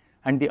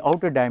 and the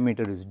outer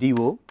diameter is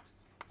do,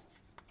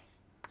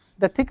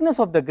 the thickness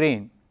of the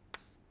grain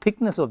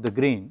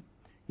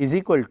is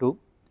equal to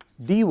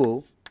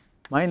do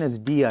minus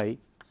di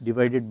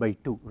divided by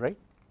 2, right.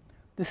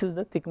 This is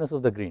the thickness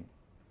of the grain.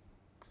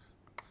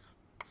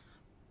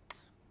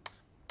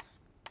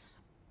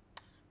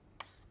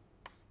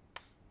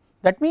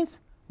 That means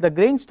the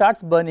grain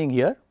starts burning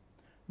here.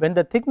 When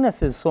the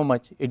thickness is so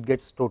much, it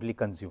gets totally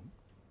consumed.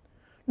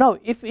 Now,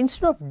 if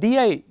instead of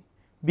di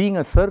being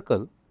a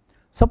circle,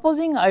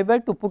 supposing I were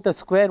to put a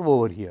square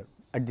over here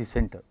at the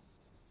center.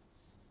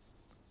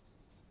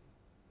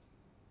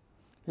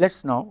 Let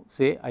us now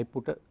say I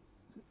put a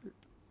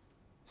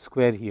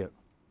square here.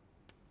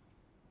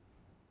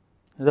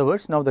 In other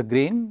words, now the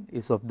grain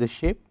is of this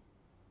shape.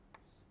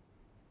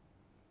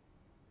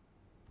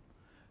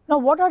 Now,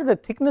 what are the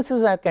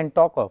thicknesses I can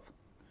talk of?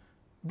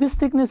 This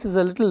thickness is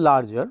a little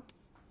larger.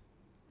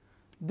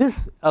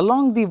 This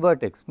along the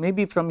vertex,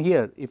 maybe from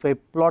here, if I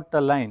plot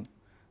a line,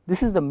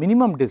 this is the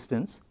minimum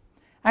distance,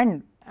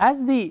 and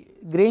as the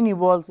grain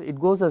evolves, it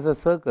goes as a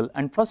circle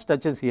and first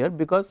touches here,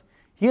 because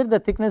here the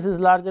thickness is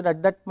larger,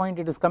 at that point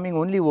it is coming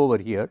only over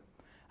here,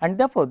 and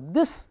therefore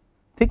this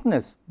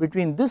thickness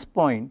between this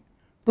point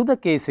to the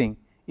casing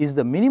is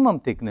the minimum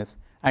thickness,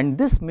 and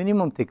this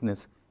minimum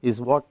thickness is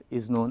what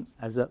is known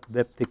as a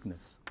web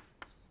thickness.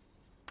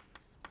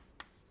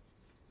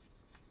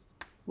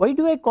 Why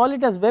do I call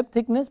it as web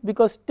thickness?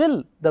 Because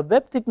till the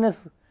web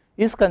thickness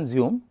is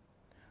consumed,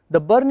 the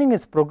burning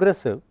is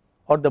progressive,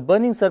 or the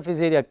burning surface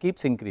area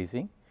keeps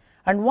increasing,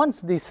 and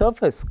once the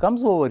surface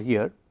comes over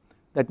here,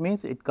 that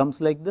means it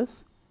comes like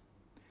this,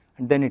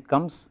 and then it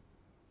comes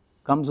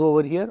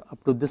over here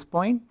up to this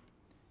point,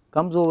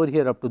 comes over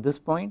here up to this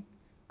point,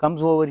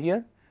 comes over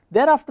here.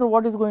 Thereafter,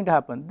 what is going to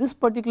happen? This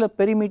particular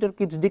perimeter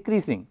keeps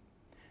decreasing,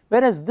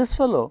 whereas this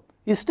fellow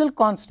is still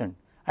constant,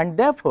 and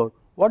therefore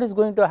what is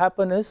going to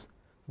happen is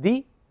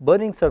the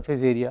burning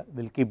surface area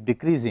will keep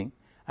decreasing,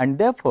 and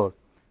therefore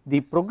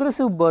the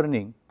progressive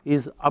burning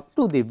is up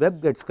to the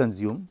web gets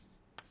consumed.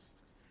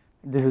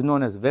 This is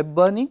known as web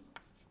burning,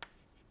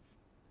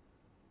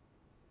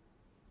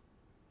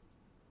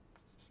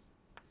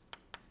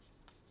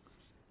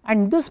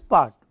 and this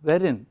part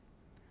wherein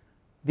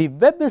the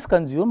web is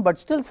consumed but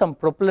still some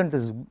propellant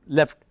is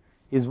left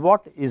is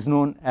what is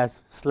known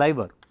as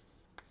sliver,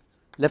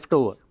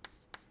 leftover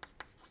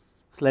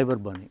sliver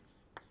burning.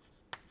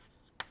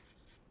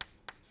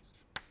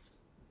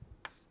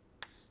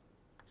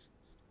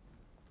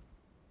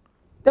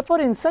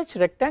 Therefore, in such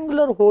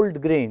rectangular holed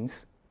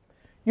grains,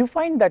 you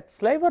find that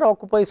sliver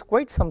occupies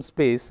quite some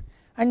space,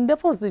 and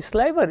therefore the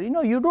sliver,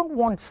 you do not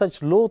want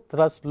such low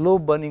thrust, low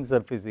burning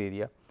surface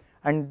area,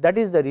 and that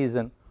is the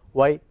reason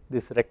why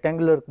these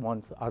rectangular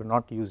ones are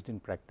not used in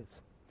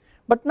practice.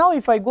 But now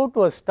if I go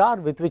to a star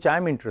with which I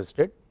am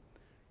interested,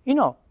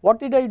 what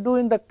did I do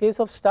in the case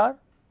of star?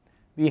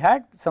 We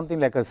had something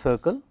like a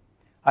circle.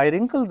 I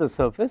wrinkle the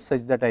surface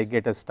such that I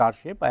get a star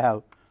shape. I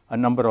have a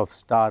number of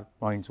star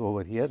points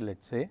over here, let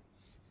us say.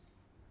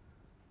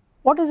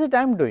 What is it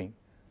I am doing?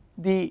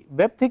 The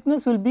web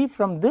thickness will be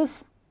from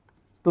this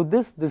to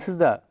this. This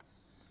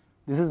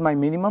is my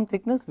minimum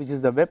thickness, which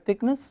is the web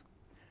thickness,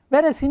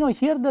 whereas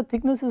here the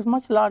thickness is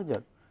much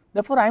larger.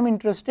 Therefore, I am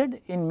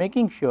interested in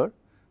making sure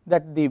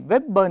that the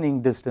web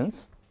burning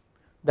distance,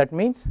 that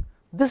means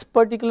this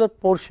particular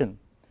portion,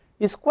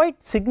 is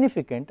quite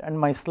significant, and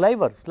my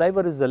sliver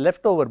is the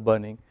leftover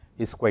burning,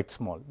 is quite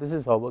small. This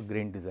is how a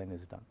grain design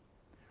is done.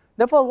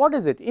 Therefore, what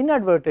is it?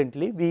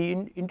 Inadvertently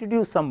we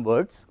introduce some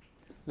words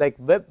like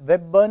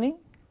web burning,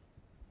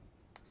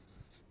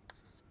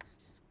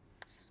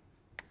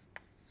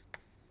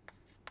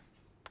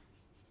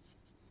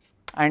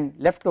 and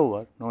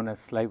leftover known as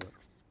sliver.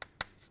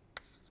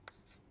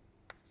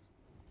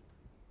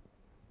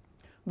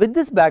 With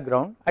this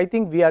background, I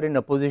think we are in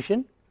a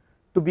position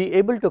to be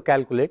able to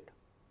calculate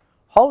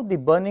how the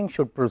burning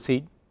should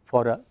proceed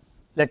for a,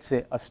 let us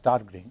say, a star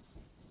grain.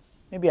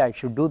 Maybe I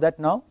should do that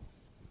now.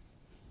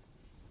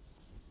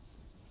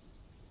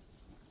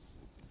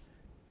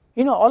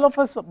 You know, all of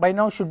us by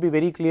now should be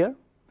very clear,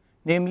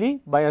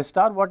 namely by a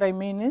star what I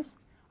mean is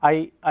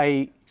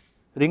I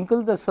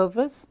wrinkle the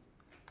surface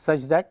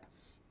such that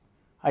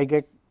I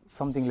get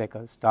something like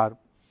a star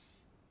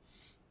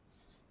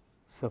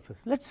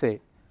surface. Let us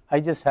say I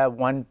just have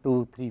 1,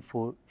 2, 3,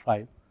 4,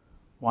 5,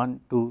 1,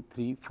 2,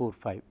 3, 4,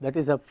 5, that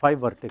is a 5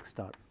 vertex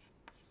star.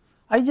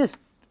 I just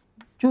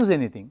choose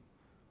anything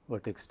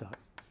vertex star.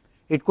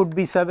 It could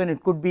be 7,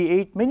 it could be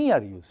 8, many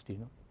are used, you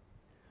know.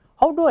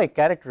 How do I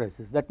characterize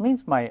this? That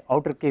means my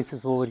outer case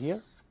is over here.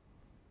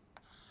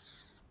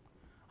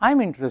 I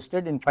am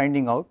interested in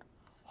finding out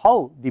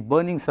how the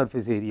burning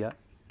surface area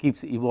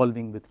keeps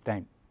evolving with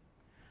time.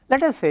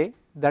 Let us say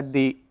that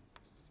the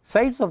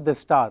sides of the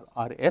star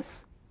are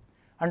S,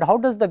 and how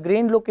does the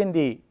grain look in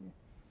the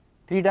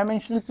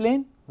 3-dimensional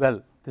plane?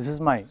 Well, this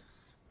is my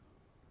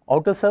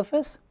outer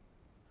surface.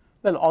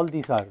 Well, all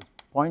these are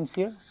points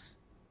here,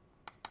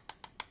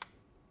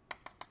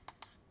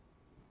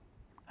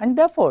 and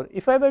therefore,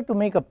 if I were to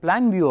make a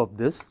plan view of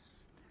this,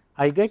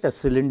 I get a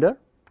cylinder,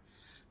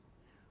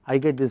 I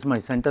get this my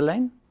center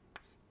line,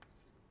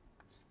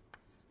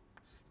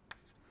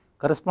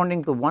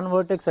 corresponding to one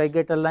vertex I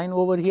get a line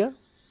over here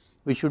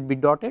which should be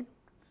dotted,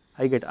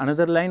 I get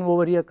another line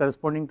over here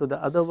corresponding to the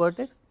other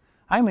vertex.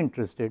 I am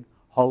interested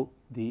how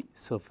the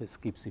surface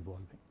keeps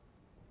evolving.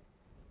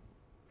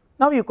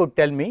 Now you could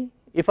tell me,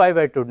 if I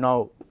were to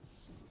now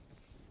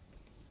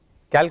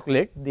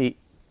calculate the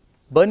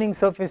burning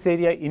surface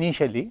area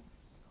initially,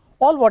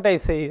 all what I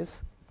say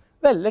is,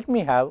 well, let me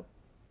have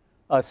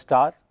a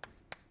star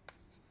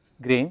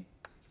grain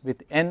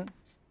with n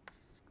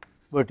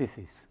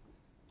vertices.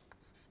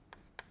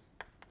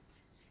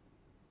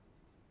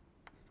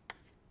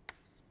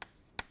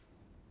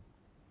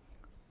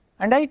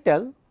 And I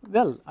tell,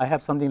 well, I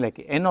have something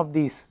like n of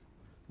these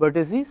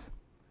vertices,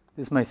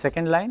 this is my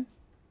second line,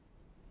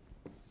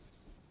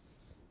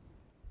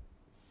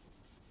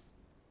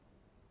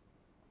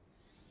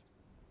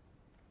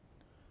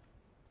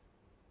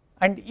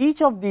 and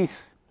each of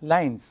these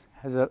lines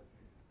has a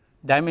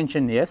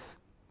dimension S,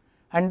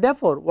 and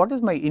therefore, what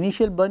is my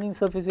initial burning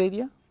surface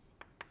area?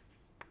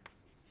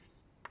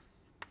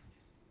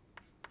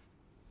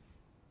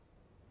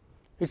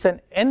 It is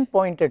an n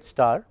pointed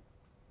star.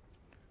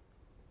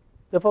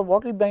 Therefore,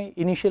 what will be my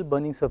initial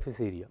burning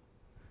surface area?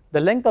 The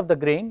length of the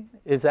grain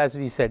is, as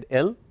we said,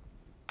 L.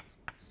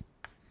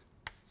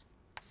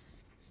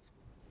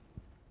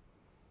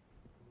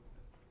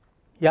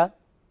 Yeah,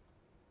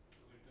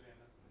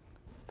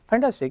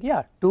 fantastic.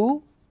 Yeah,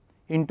 2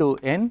 into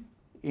n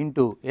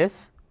into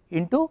S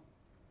into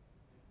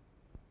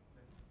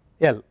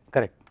L,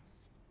 correct.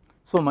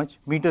 So much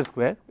meter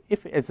square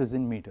if S is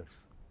in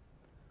meters.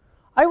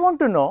 I want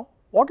to know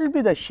what will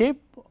be the shape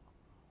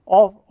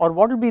of, or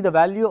what will be the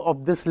value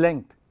of this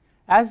length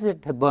as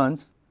it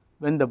burns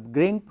when the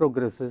grain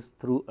progresses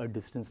through a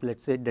distance, let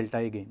us say delta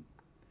again.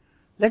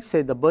 Let us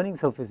say the burning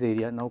surface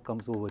area now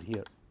comes over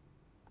here,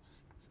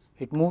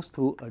 it moves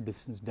through a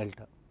distance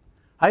delta.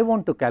 I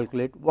want to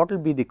calculate what will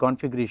be the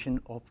configuration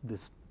of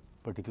this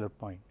particular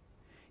point.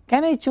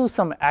 Can I choose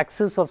some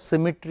axis of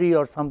symmetry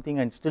or something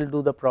and still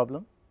do the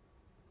problem?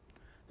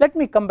 Let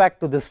me come back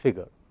to this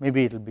figure,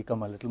 maybe it will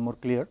become a little more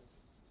clear.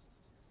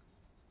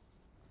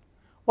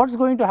 What is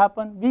going to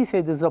happen? We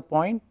say this is a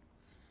point,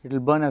 it will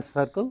burn a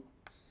circle.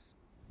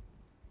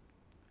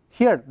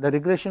 Here the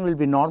regression will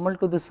be normal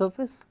to the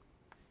surface,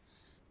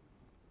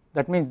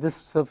 that means this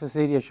surface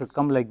area should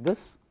come like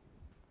this,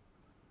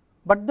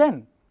 but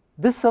then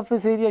this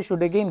surface area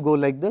should again go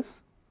like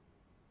this.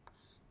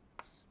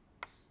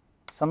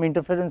 Some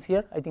interference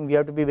here, I think we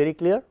have to be very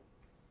clear,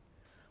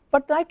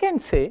 but I can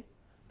say,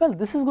 well,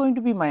 this is going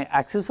to be my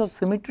axis of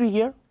symmetry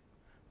here,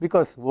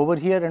 because over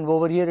here and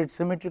over here it is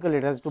symmetrical,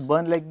 it has to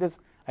burn like this,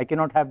 I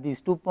cannot have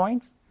these 2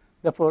 points,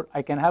 therefore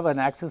I can have an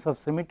axis of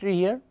symmetry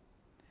here.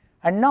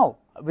 And now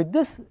with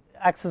this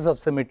axis of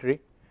symmetry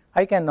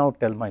I can now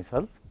tell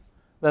myself,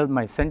 well,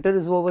 my center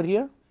is over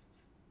here,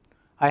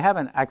 I have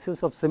an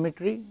axis of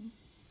symmetry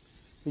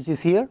which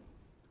is here,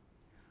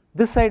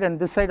 this side and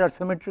this side are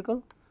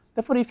symmetrical,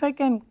 therefore if I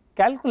can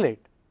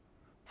calculate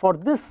for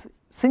this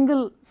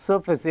single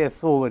surface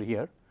S over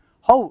here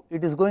how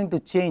it is going to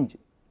change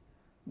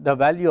the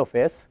value of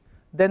S,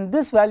 then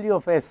this value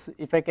of S,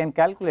 if I can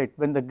calculate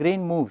when the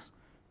grain moves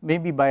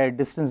maybe by a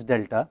distance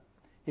delta,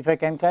 if I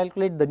can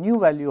calculate the new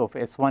value of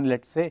S1,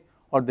 let us say,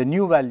 or the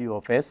new value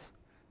of S,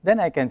 then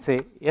I can say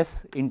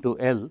S into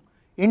L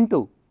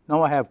into,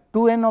 now I have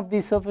 2n of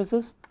these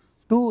surfaces,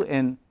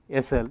 2n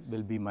SL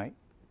will be my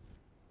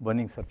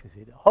burning surface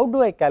area. How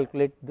do I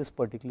calculate this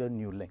particular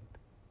new length?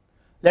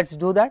 Let us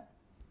do that.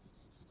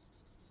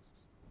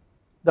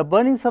 The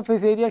burning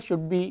surface area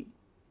should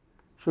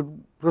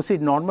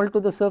proceed normal to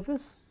the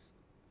surface.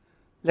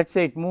 Let us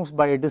say it moves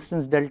by a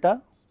distance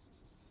delta.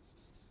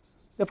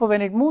 Therefore,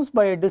 when it moves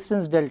by a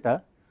distance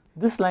delta,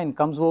 this line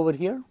comes over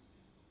here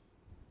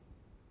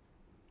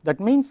That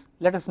means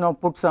let us now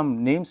put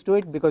some names to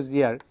it because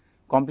we are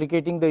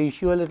complicating the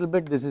issue a little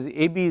bit. This is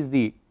AB is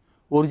the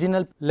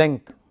original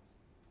length,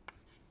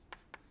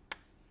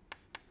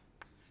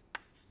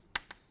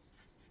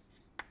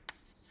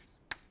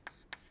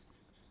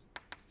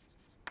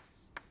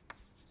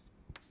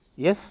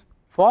 yes,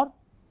 for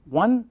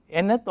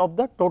 1/nth of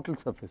the total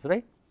surface,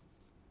 right.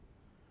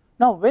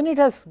 Now when it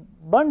has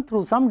burned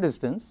through some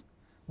distance,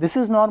 this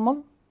is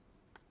normal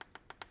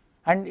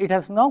and it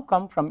has now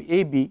come from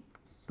AB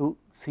to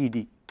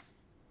CD.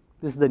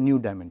 This is the new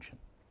dimension.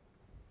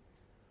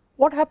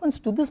 What happens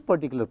to this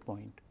particular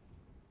point?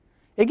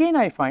 Again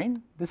I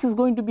find this is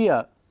going to be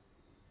a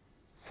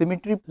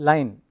symmetry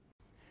line.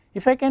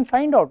 If I can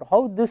find out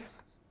how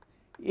this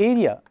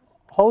area,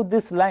 how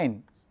this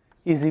line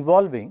is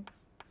evolving,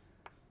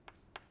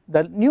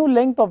 the new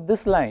length of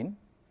this line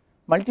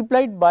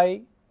multiplied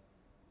by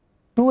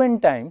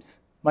 2n times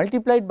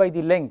multiplied by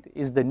the length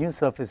is the new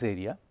surface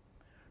area.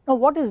 Now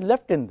what is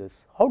left in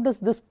this? How does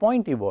this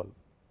point evolve?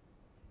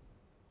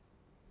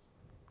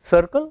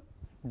 Circle,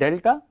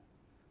 delta,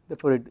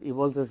 therefore it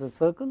evolves as a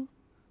circle,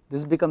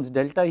 this becomes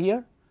delta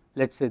here,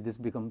 let us say this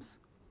becomes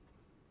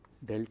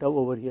delta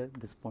over here,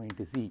 this point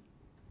is E.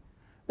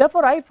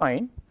 Therefore I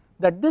find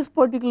that this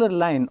particular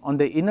line on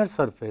the inner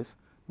surface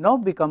now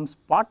becomes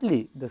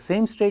partly the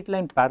same straight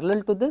line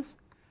parallel to this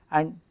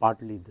and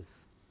partly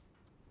this.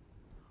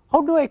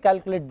 How do I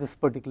calculate this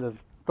particular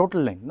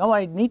total length? Now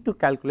I need to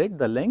calculate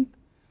the length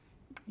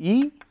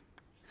E,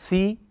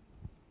 C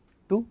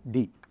to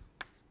D.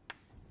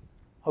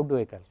 How do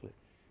I calculate?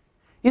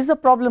 Is the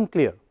problem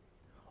clear?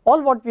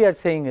 All what we are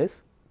saying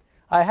is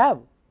I have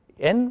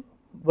n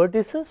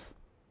vertices,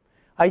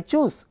 I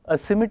choose a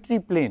symmetry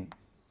plane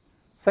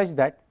such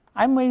that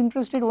I am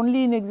interested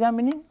only in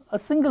examining a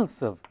single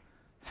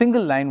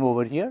line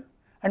over here,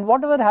 and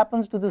whatever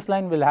happens to this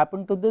line will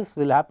happen to this,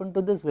 will happen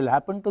to this, will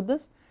happen to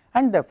this,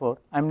 and therefore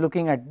I am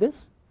looking at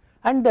this,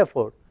 and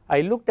therefore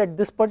I looked at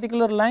this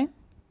particular line.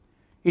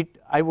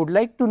 I would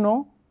like to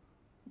know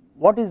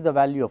what is the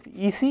value of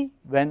EC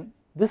when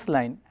this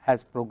line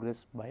has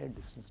progressed by a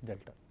distance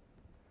delta.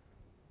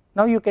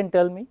 Now you can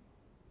tell me.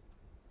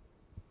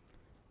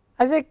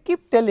 As I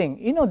keep telling,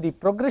 the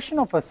progression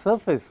of a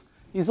surface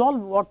is all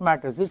what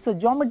matters. It is a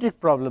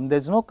geometric problem, there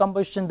is no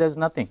combustion, there is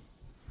nothing.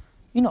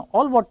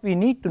 All what we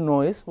need to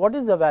know is what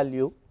is the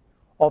value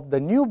of the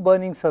new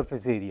burning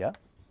surface area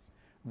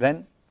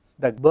when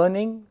the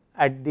burning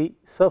at the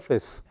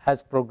surface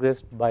has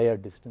progressed by a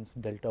distance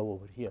delta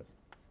over here.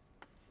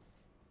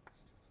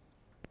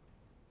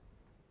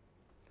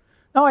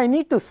 Now I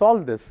need to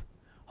solve this.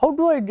 How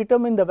do I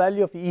determine the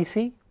value of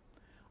EC?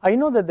 I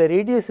know that the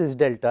radius is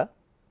delta.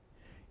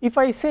 If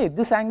I say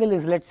this angle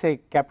is, let us say,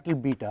 capital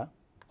beta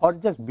or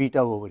just beta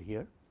over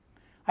here,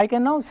 I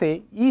can now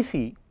say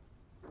EC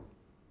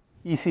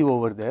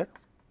over there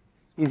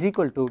is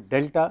equal to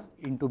delta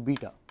into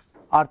beta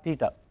r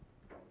theta,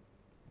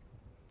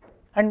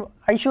 and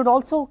I should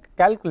also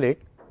calculate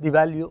the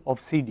value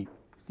of CD.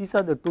 These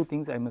are the two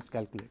things I must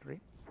calculate,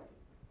 right.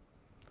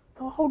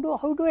 Now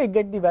how do I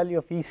get the value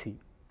of EC?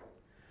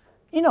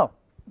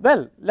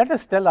 Well, let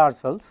us tell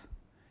ourselves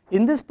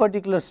in this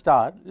particular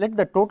star let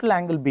the total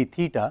angle be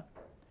theta.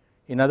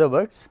 In other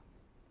words,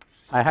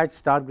 I had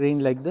star grain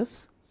like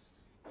this,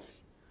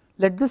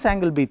 let this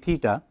angle be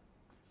theta,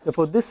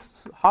 therefore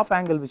this half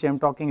angle which I am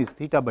talking is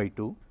theta by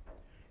 2.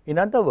 In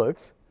other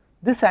words,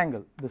 this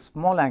angle, the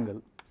small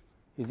angle,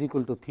 is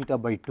equal to theta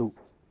by 2.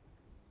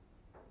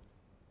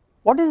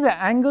 What is the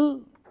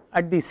angle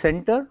at the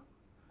center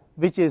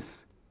which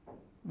is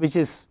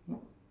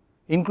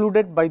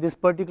included by this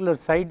particular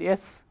side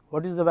S?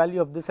 What is the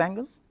value of this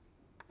angle?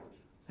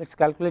 Let us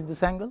calculate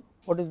this angle.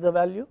 What is the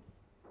value?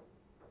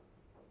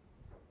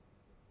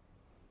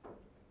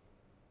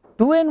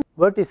 2n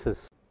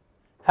vertices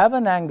have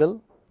an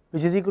angle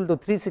which is equal to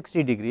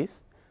 360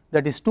 degrees,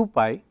 that is 2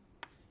 pi.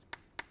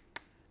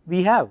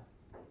 We have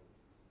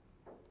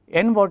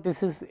n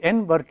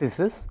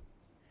vertices,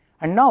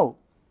 and now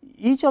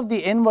each of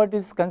the n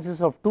vertices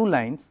consists of 2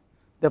 lines,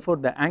 therefore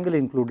the angle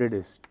included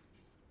is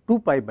 2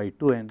 pi by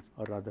 2n,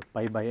 or rather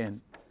pi by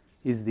n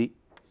is the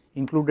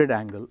included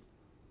angle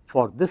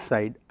for this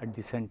side at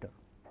the center.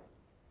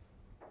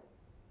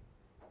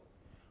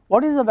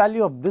 What is the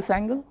value of this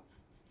angle?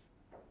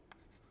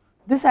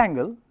 This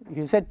angle,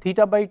 you said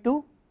theta by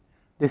 2,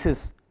 this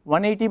is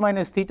 180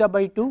 minus theta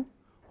by 2,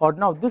 or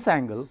now this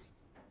angle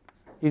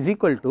is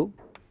equal to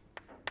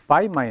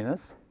pi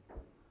minus,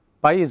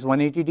 pi is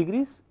 180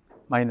 degrees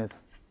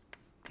minus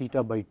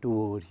theta by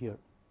 2 over here.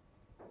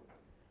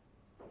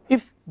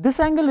 If this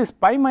angle is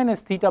pi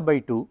minus theta by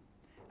 2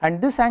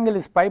 and this angle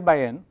is pi by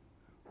n,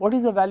 what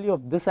is the value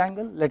of this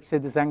angle? Let us say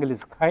this angle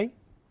is chi.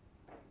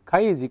 Chi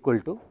is equal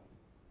to,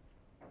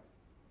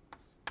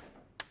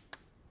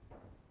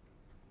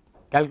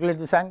 calculate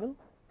this angle,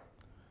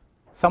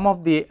 sum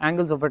of the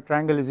angles of a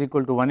triangle is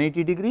equal to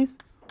 180 degrees,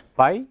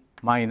 pi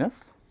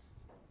minus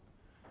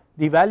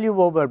the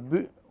value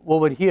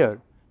over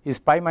here is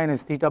pi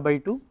minus theta by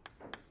 2,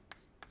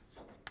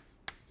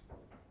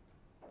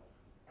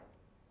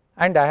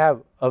 and I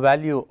have a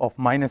value of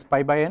minus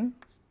pi by n,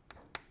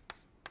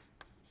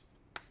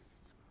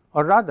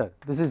 or rather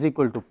this is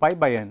equal to pi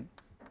by n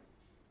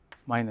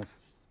minus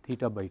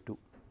theta by 2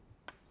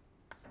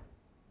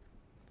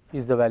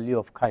 is the value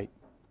of chi.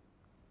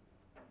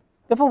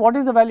 Therefore, what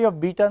is the value of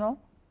beta now?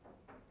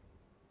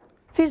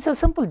 See, it is a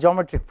simple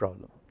geometric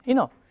problem,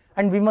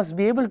 and we must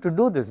be able to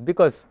do this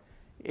because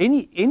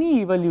any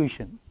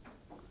evolution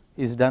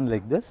is done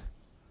like this.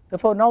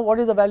 Therefore, now what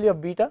is the value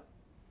of beta?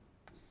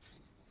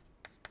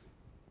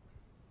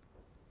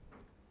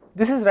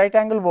 This is right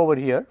angle over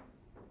here.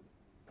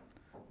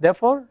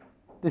 Therefore,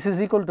 this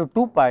is equal to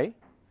 2 pi,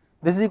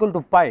 this is equal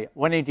to pi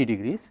 180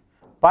 degrees,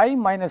 pi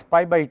minus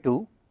pi by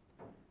 2.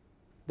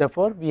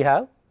 Therefore, we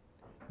have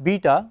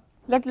beta,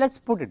 let us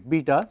put it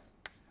beta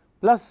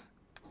plus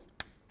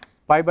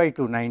pi by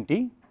 2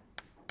 90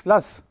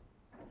 plus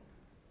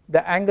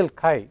the angle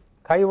chi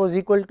was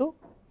equal to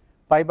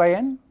pi by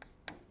n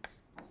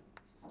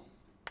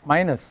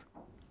minus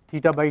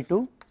theta by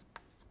 2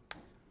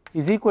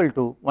 is equal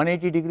to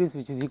 180 degrees,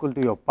 which is equal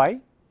to your pi.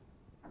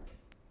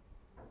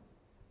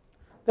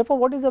 Therefore,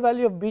 what is the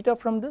value of beta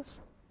from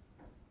this?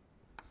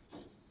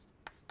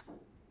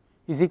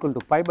 Is equal to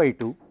pi by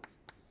 2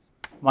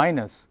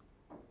 minus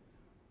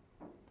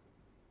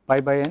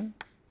pi by n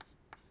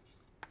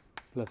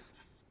plus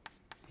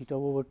theta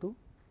over 2.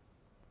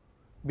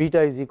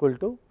 Beta is equal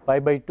to pi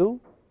by 2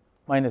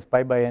 minus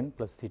pi by n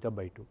plus theta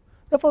by 2.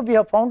 Therefore, we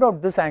have found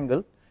out this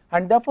angle,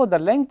 and therefore, the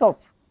length of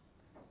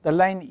the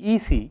line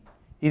EC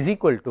is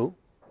equal to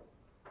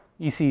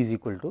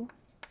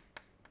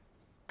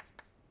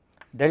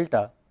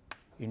delta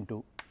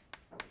into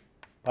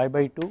pi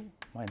by 2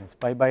 minus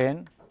pi by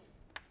n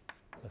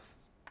plus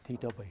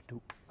theta by 2.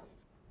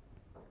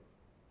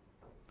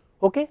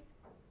 Okay.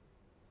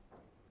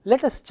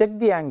 Let us check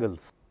the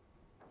angles.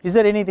 Is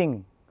there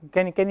anything?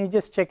 Can you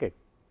just check it?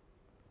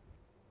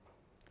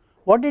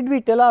 What did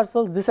we tell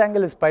ourselves? This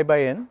angle is pi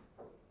by n.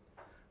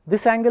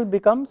 This angle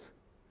becomes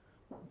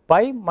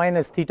pi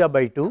minus theta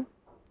by 2.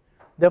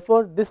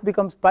 Therefore, this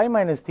becomes pi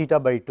minus theta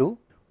by 2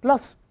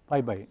 plus pi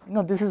by,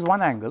 this is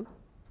one angle.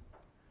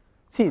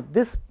 See,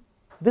 this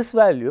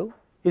value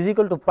is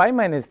equal to pi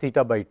minus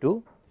theta by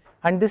 2,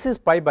 and this is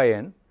pi by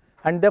n,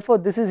 and therefore,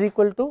 this is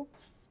equal to,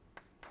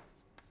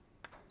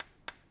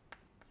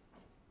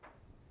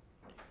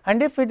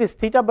 and if it is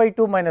theta by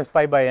 2 minus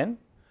pi by n,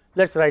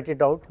 let us write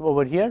it out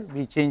over here.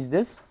 We change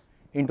this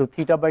into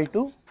theta by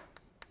 2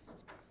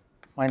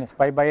 minus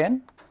pi by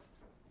n,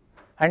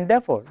 and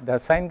therefore, the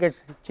sign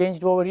gets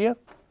changed over here,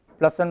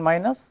 plus and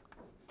minus,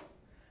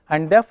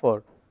 and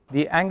therefore,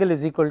 the angle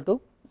is equal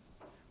to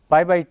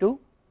pi by 2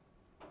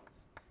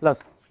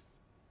 plus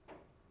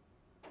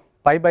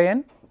pi by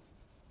n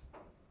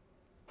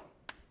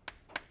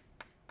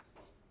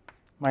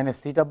minus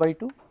theta by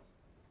 2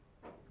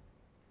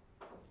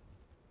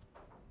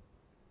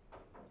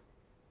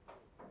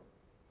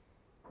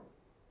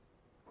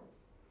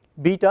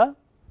 beta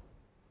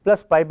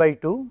plus pi by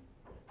 2,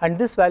 and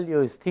this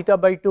value is theta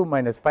by 2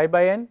 minus pi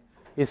by n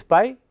is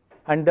pi,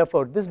 and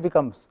therefore, this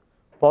becomes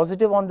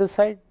positive on this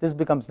side, this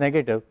becomes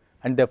negative,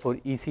 and therefore,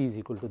 EC is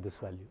equal to this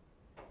value.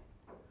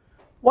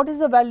 What is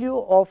the value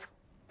of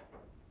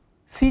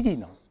CD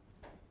now?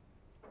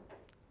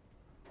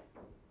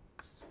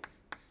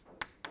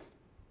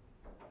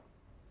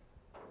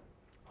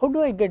 How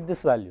do I get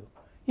this value?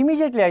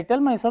 Immediately I tell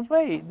myself,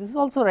 hey, this is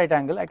also right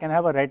angle, I can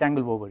have a right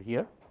angle over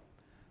here.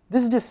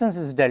 This distance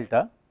is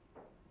delta,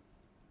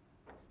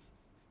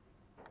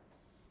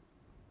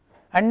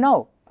 and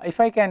now if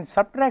I can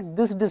subtract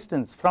this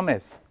distance from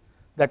S,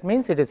 that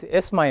means it is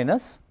S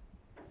minus,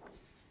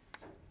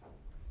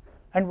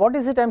 and what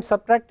is it I am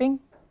subtracting?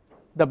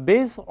 The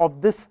base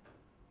of this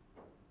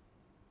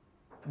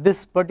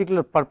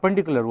particular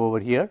perpendicular over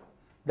here,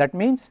 that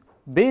means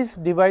base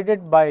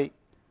divided by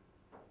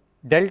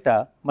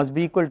delta must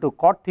be equal to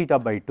cot theta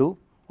by 2,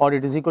 or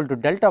it is equal to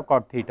delta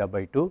cot theta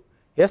by 2,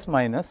 S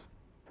minus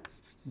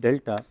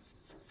delta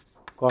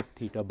cot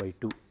theta by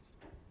 2.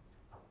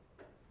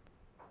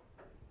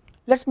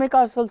 Let us make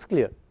ourselves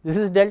clear, this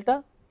is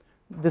delta,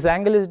 this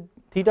angle is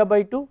theta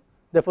by 2,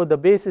 therefore, the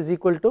base is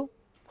equal to,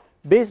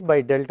 base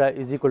by delta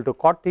is equal to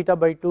cot theta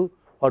by 2,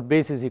 or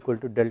base is equal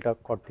to delta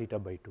cot theta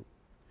by 2.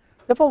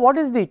 Therefore, what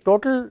is the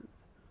total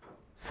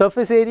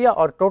surface area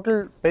or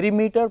total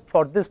perimeter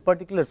for this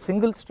particular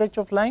single stretch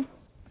of line?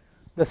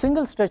 The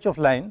single stretch of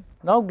line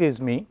now gives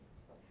me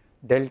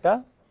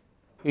delta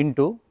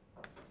into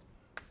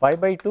pi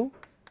by 2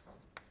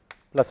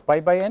 plus pi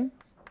by n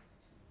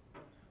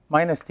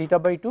minus theta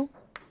by 2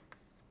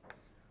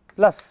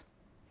 plus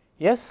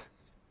S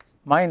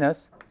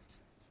minus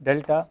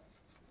delta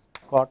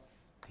cot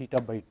theta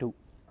by 2.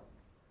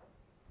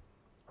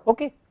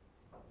 Okay.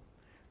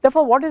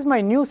 Therefore, what is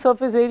my new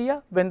surface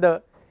area when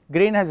the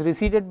grain has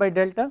receded by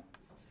delta?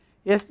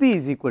 SB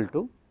is equal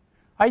to,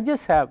 I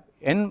just have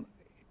n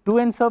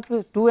 2n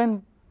surface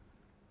 2n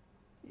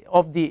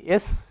of the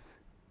S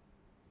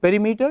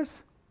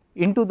perimeters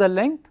into the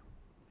length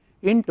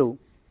into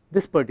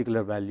this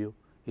particular value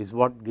is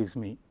what gives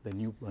me the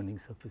new burning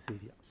surface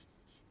area.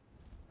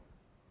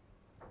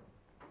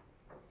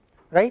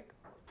 right.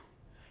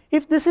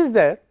 If this is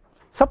there,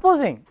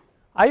 supposing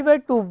I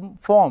want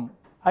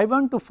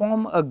to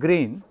form a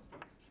grain,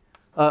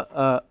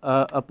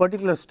 a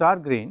particular star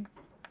grain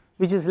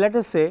which is, let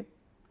us say,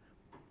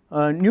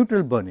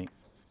 neutral burning.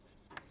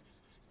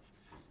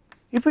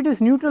 If it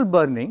is neutral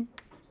burning,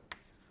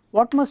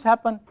 what must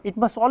happen? It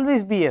must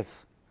always be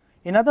S.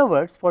 In other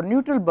words, for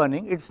neutral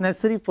burning it is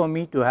necessary for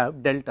me to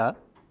have delta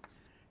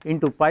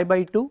into pi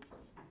by 2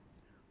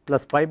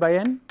 plus pi by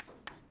n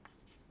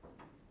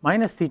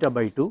minus theta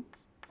by 2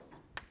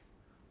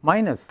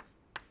 minus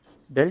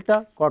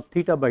delta cot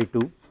theta by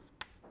 2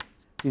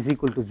 is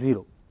equal to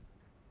 0.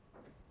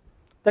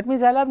 That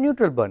means I will have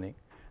neutral burning,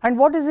 and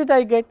what is it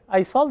I get?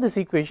 I solve this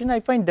equation, I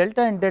find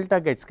delta and delta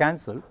gets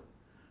cancelled,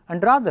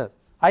 and rather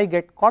I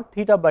get cot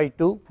theta by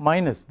 2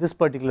 minus this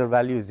particular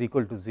value is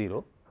equal to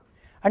 0.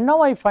 And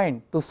now I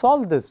find, to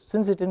solve this,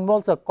 since it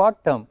involves a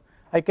cot term,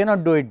 I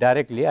cannot do it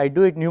directly, I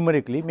do it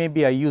numerically,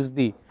 maybe I use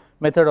the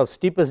method of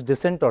steepest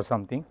descent or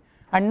something,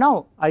 and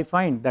now I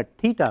find that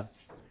theta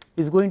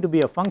is going to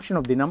be a function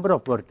of the number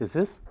of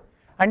vertices,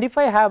 and if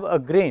I have a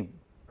grain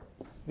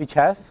which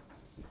has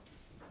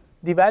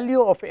the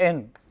value of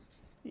n,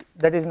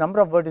 that is number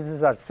of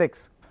vertices are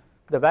 6,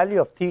 the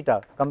value of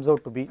theta comes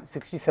out to be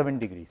 67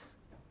 degrees.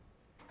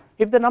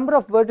 If the number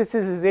of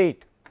vertices is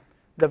 8,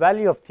 the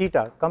value of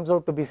theta comes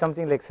out to be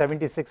something like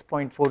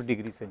 76.4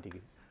 degrees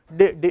centigrade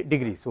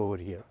degrees over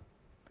here.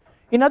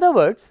 In other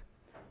words,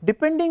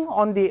 depending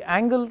on the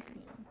angle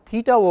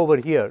theta over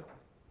here,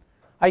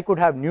 I could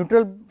have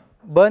neutral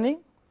burning,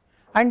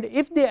 and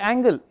if the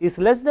angle is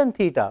less than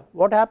theta,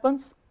 what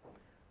happens?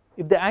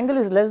 If the angle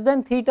is less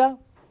than theta,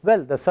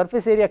 well, the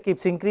surface area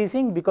keeps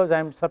increasing because I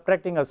am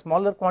subtracting a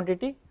smaller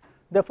quantity.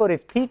 Therefore,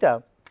 if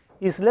theta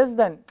is less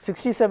than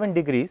 67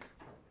 degrees,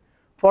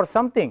 for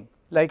something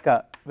like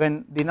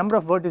when the number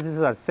of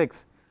vertices are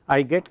 6,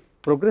 I get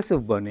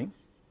progressive burning,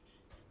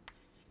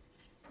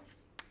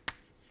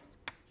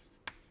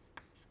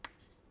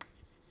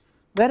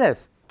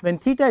 whereas when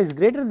theta is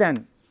greater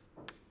than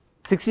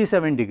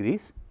 67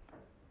 degrees,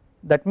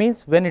 that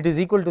means when it is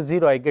equal to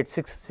 0 I get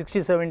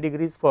 67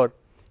 degrees, for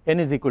n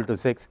is equal to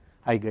 6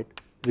 I get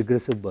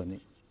regressive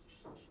burning.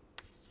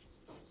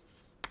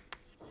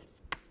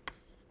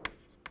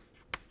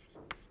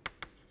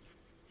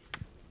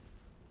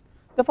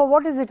 Therefore,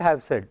 what is it I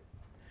have said?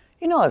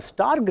 You know, a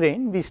star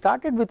grain, we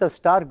started with a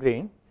star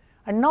grain,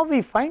 and now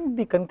we find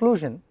the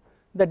conclusion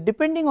that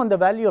depending on the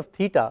value of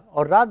theta,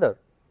 or rather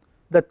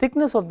the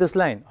thickness of this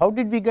line, how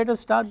did we get a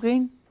star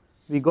grain?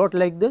 We got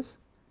like this.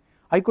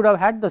 I could have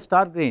had the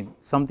star grain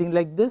something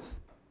like this,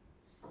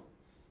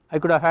 I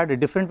could have had a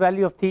different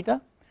value of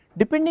theta.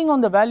 Depending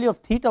on the value of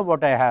theta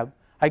what I have,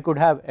 I could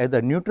have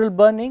either neutral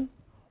burning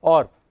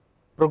or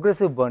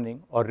progressive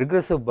burning or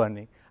regressive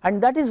burning,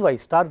 and that is why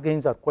star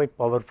grains are quite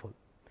powerful.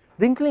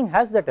 Wrinkling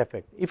has that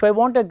effect. If I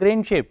want a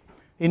grain shape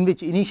in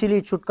which initially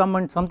it should come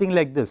and something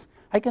like this,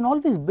 I can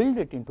always build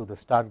it into the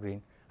star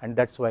grain, and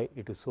that is why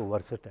it is so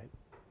versatile.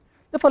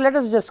 Therefore, let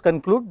us just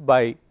conclude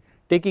by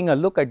taking a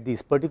look at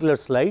these particular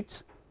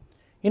slides.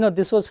 You know,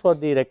 this was for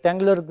the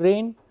rectangular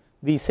grain.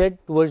 We said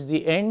towards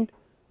the end,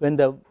 when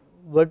the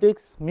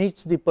vertex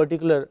meets the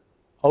particular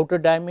outer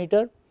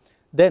diameter,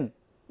 then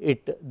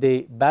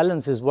the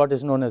balance is what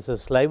is known as a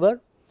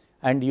sliver,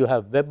 and you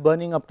have web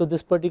burning up to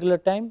this particular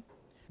time,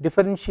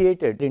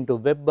 differentiated into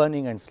web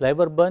burning and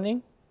sliver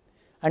burning,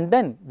 and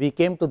then we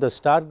came to the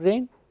star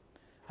grain,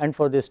 and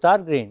for the star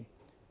grain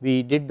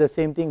we did the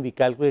same thing. We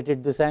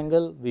calculated this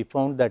angle, we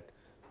found that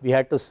we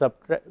had to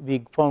subtract,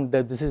 we found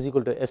that this is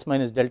equal to S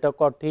minus delta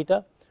cot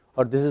theta,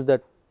 or this is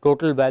the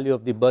total value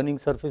of the burning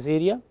surface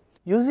area.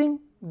 Using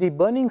the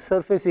burning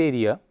surface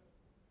area,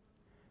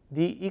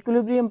 the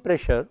equilibrium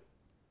pressure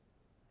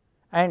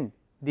and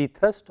the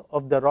thrust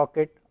of the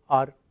rocket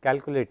are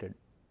calculated,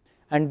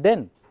 and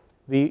then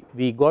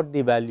we got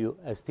the value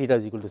as theta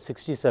is equal to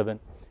 67,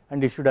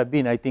 and it should have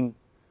been, I think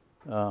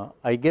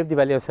I gave the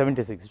value of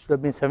 76, it should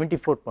have been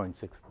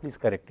 74.6, please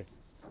correct it,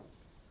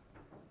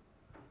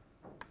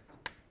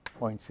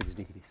 0.6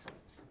 degrees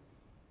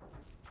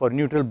for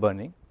neutral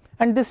burning,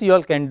 and this you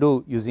all can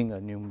do using a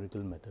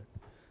numerical method.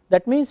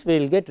 That means we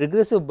will get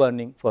regressive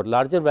burning for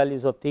larger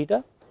values of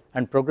theta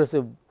and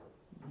progressive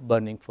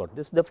burning for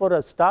this. Therefore,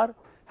 a star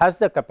has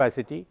the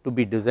capacity to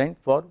be designed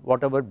for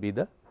whatever be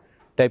the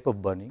type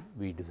of burning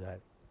we desire.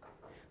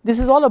 This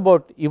is all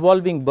about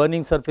evolving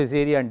burning surface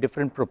area and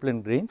different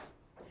propellant grains.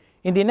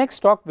 In the next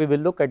talk we will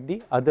look at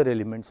the other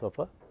elements of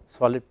a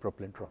solid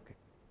propellant rocket.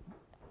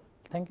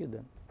 Thank you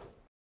then.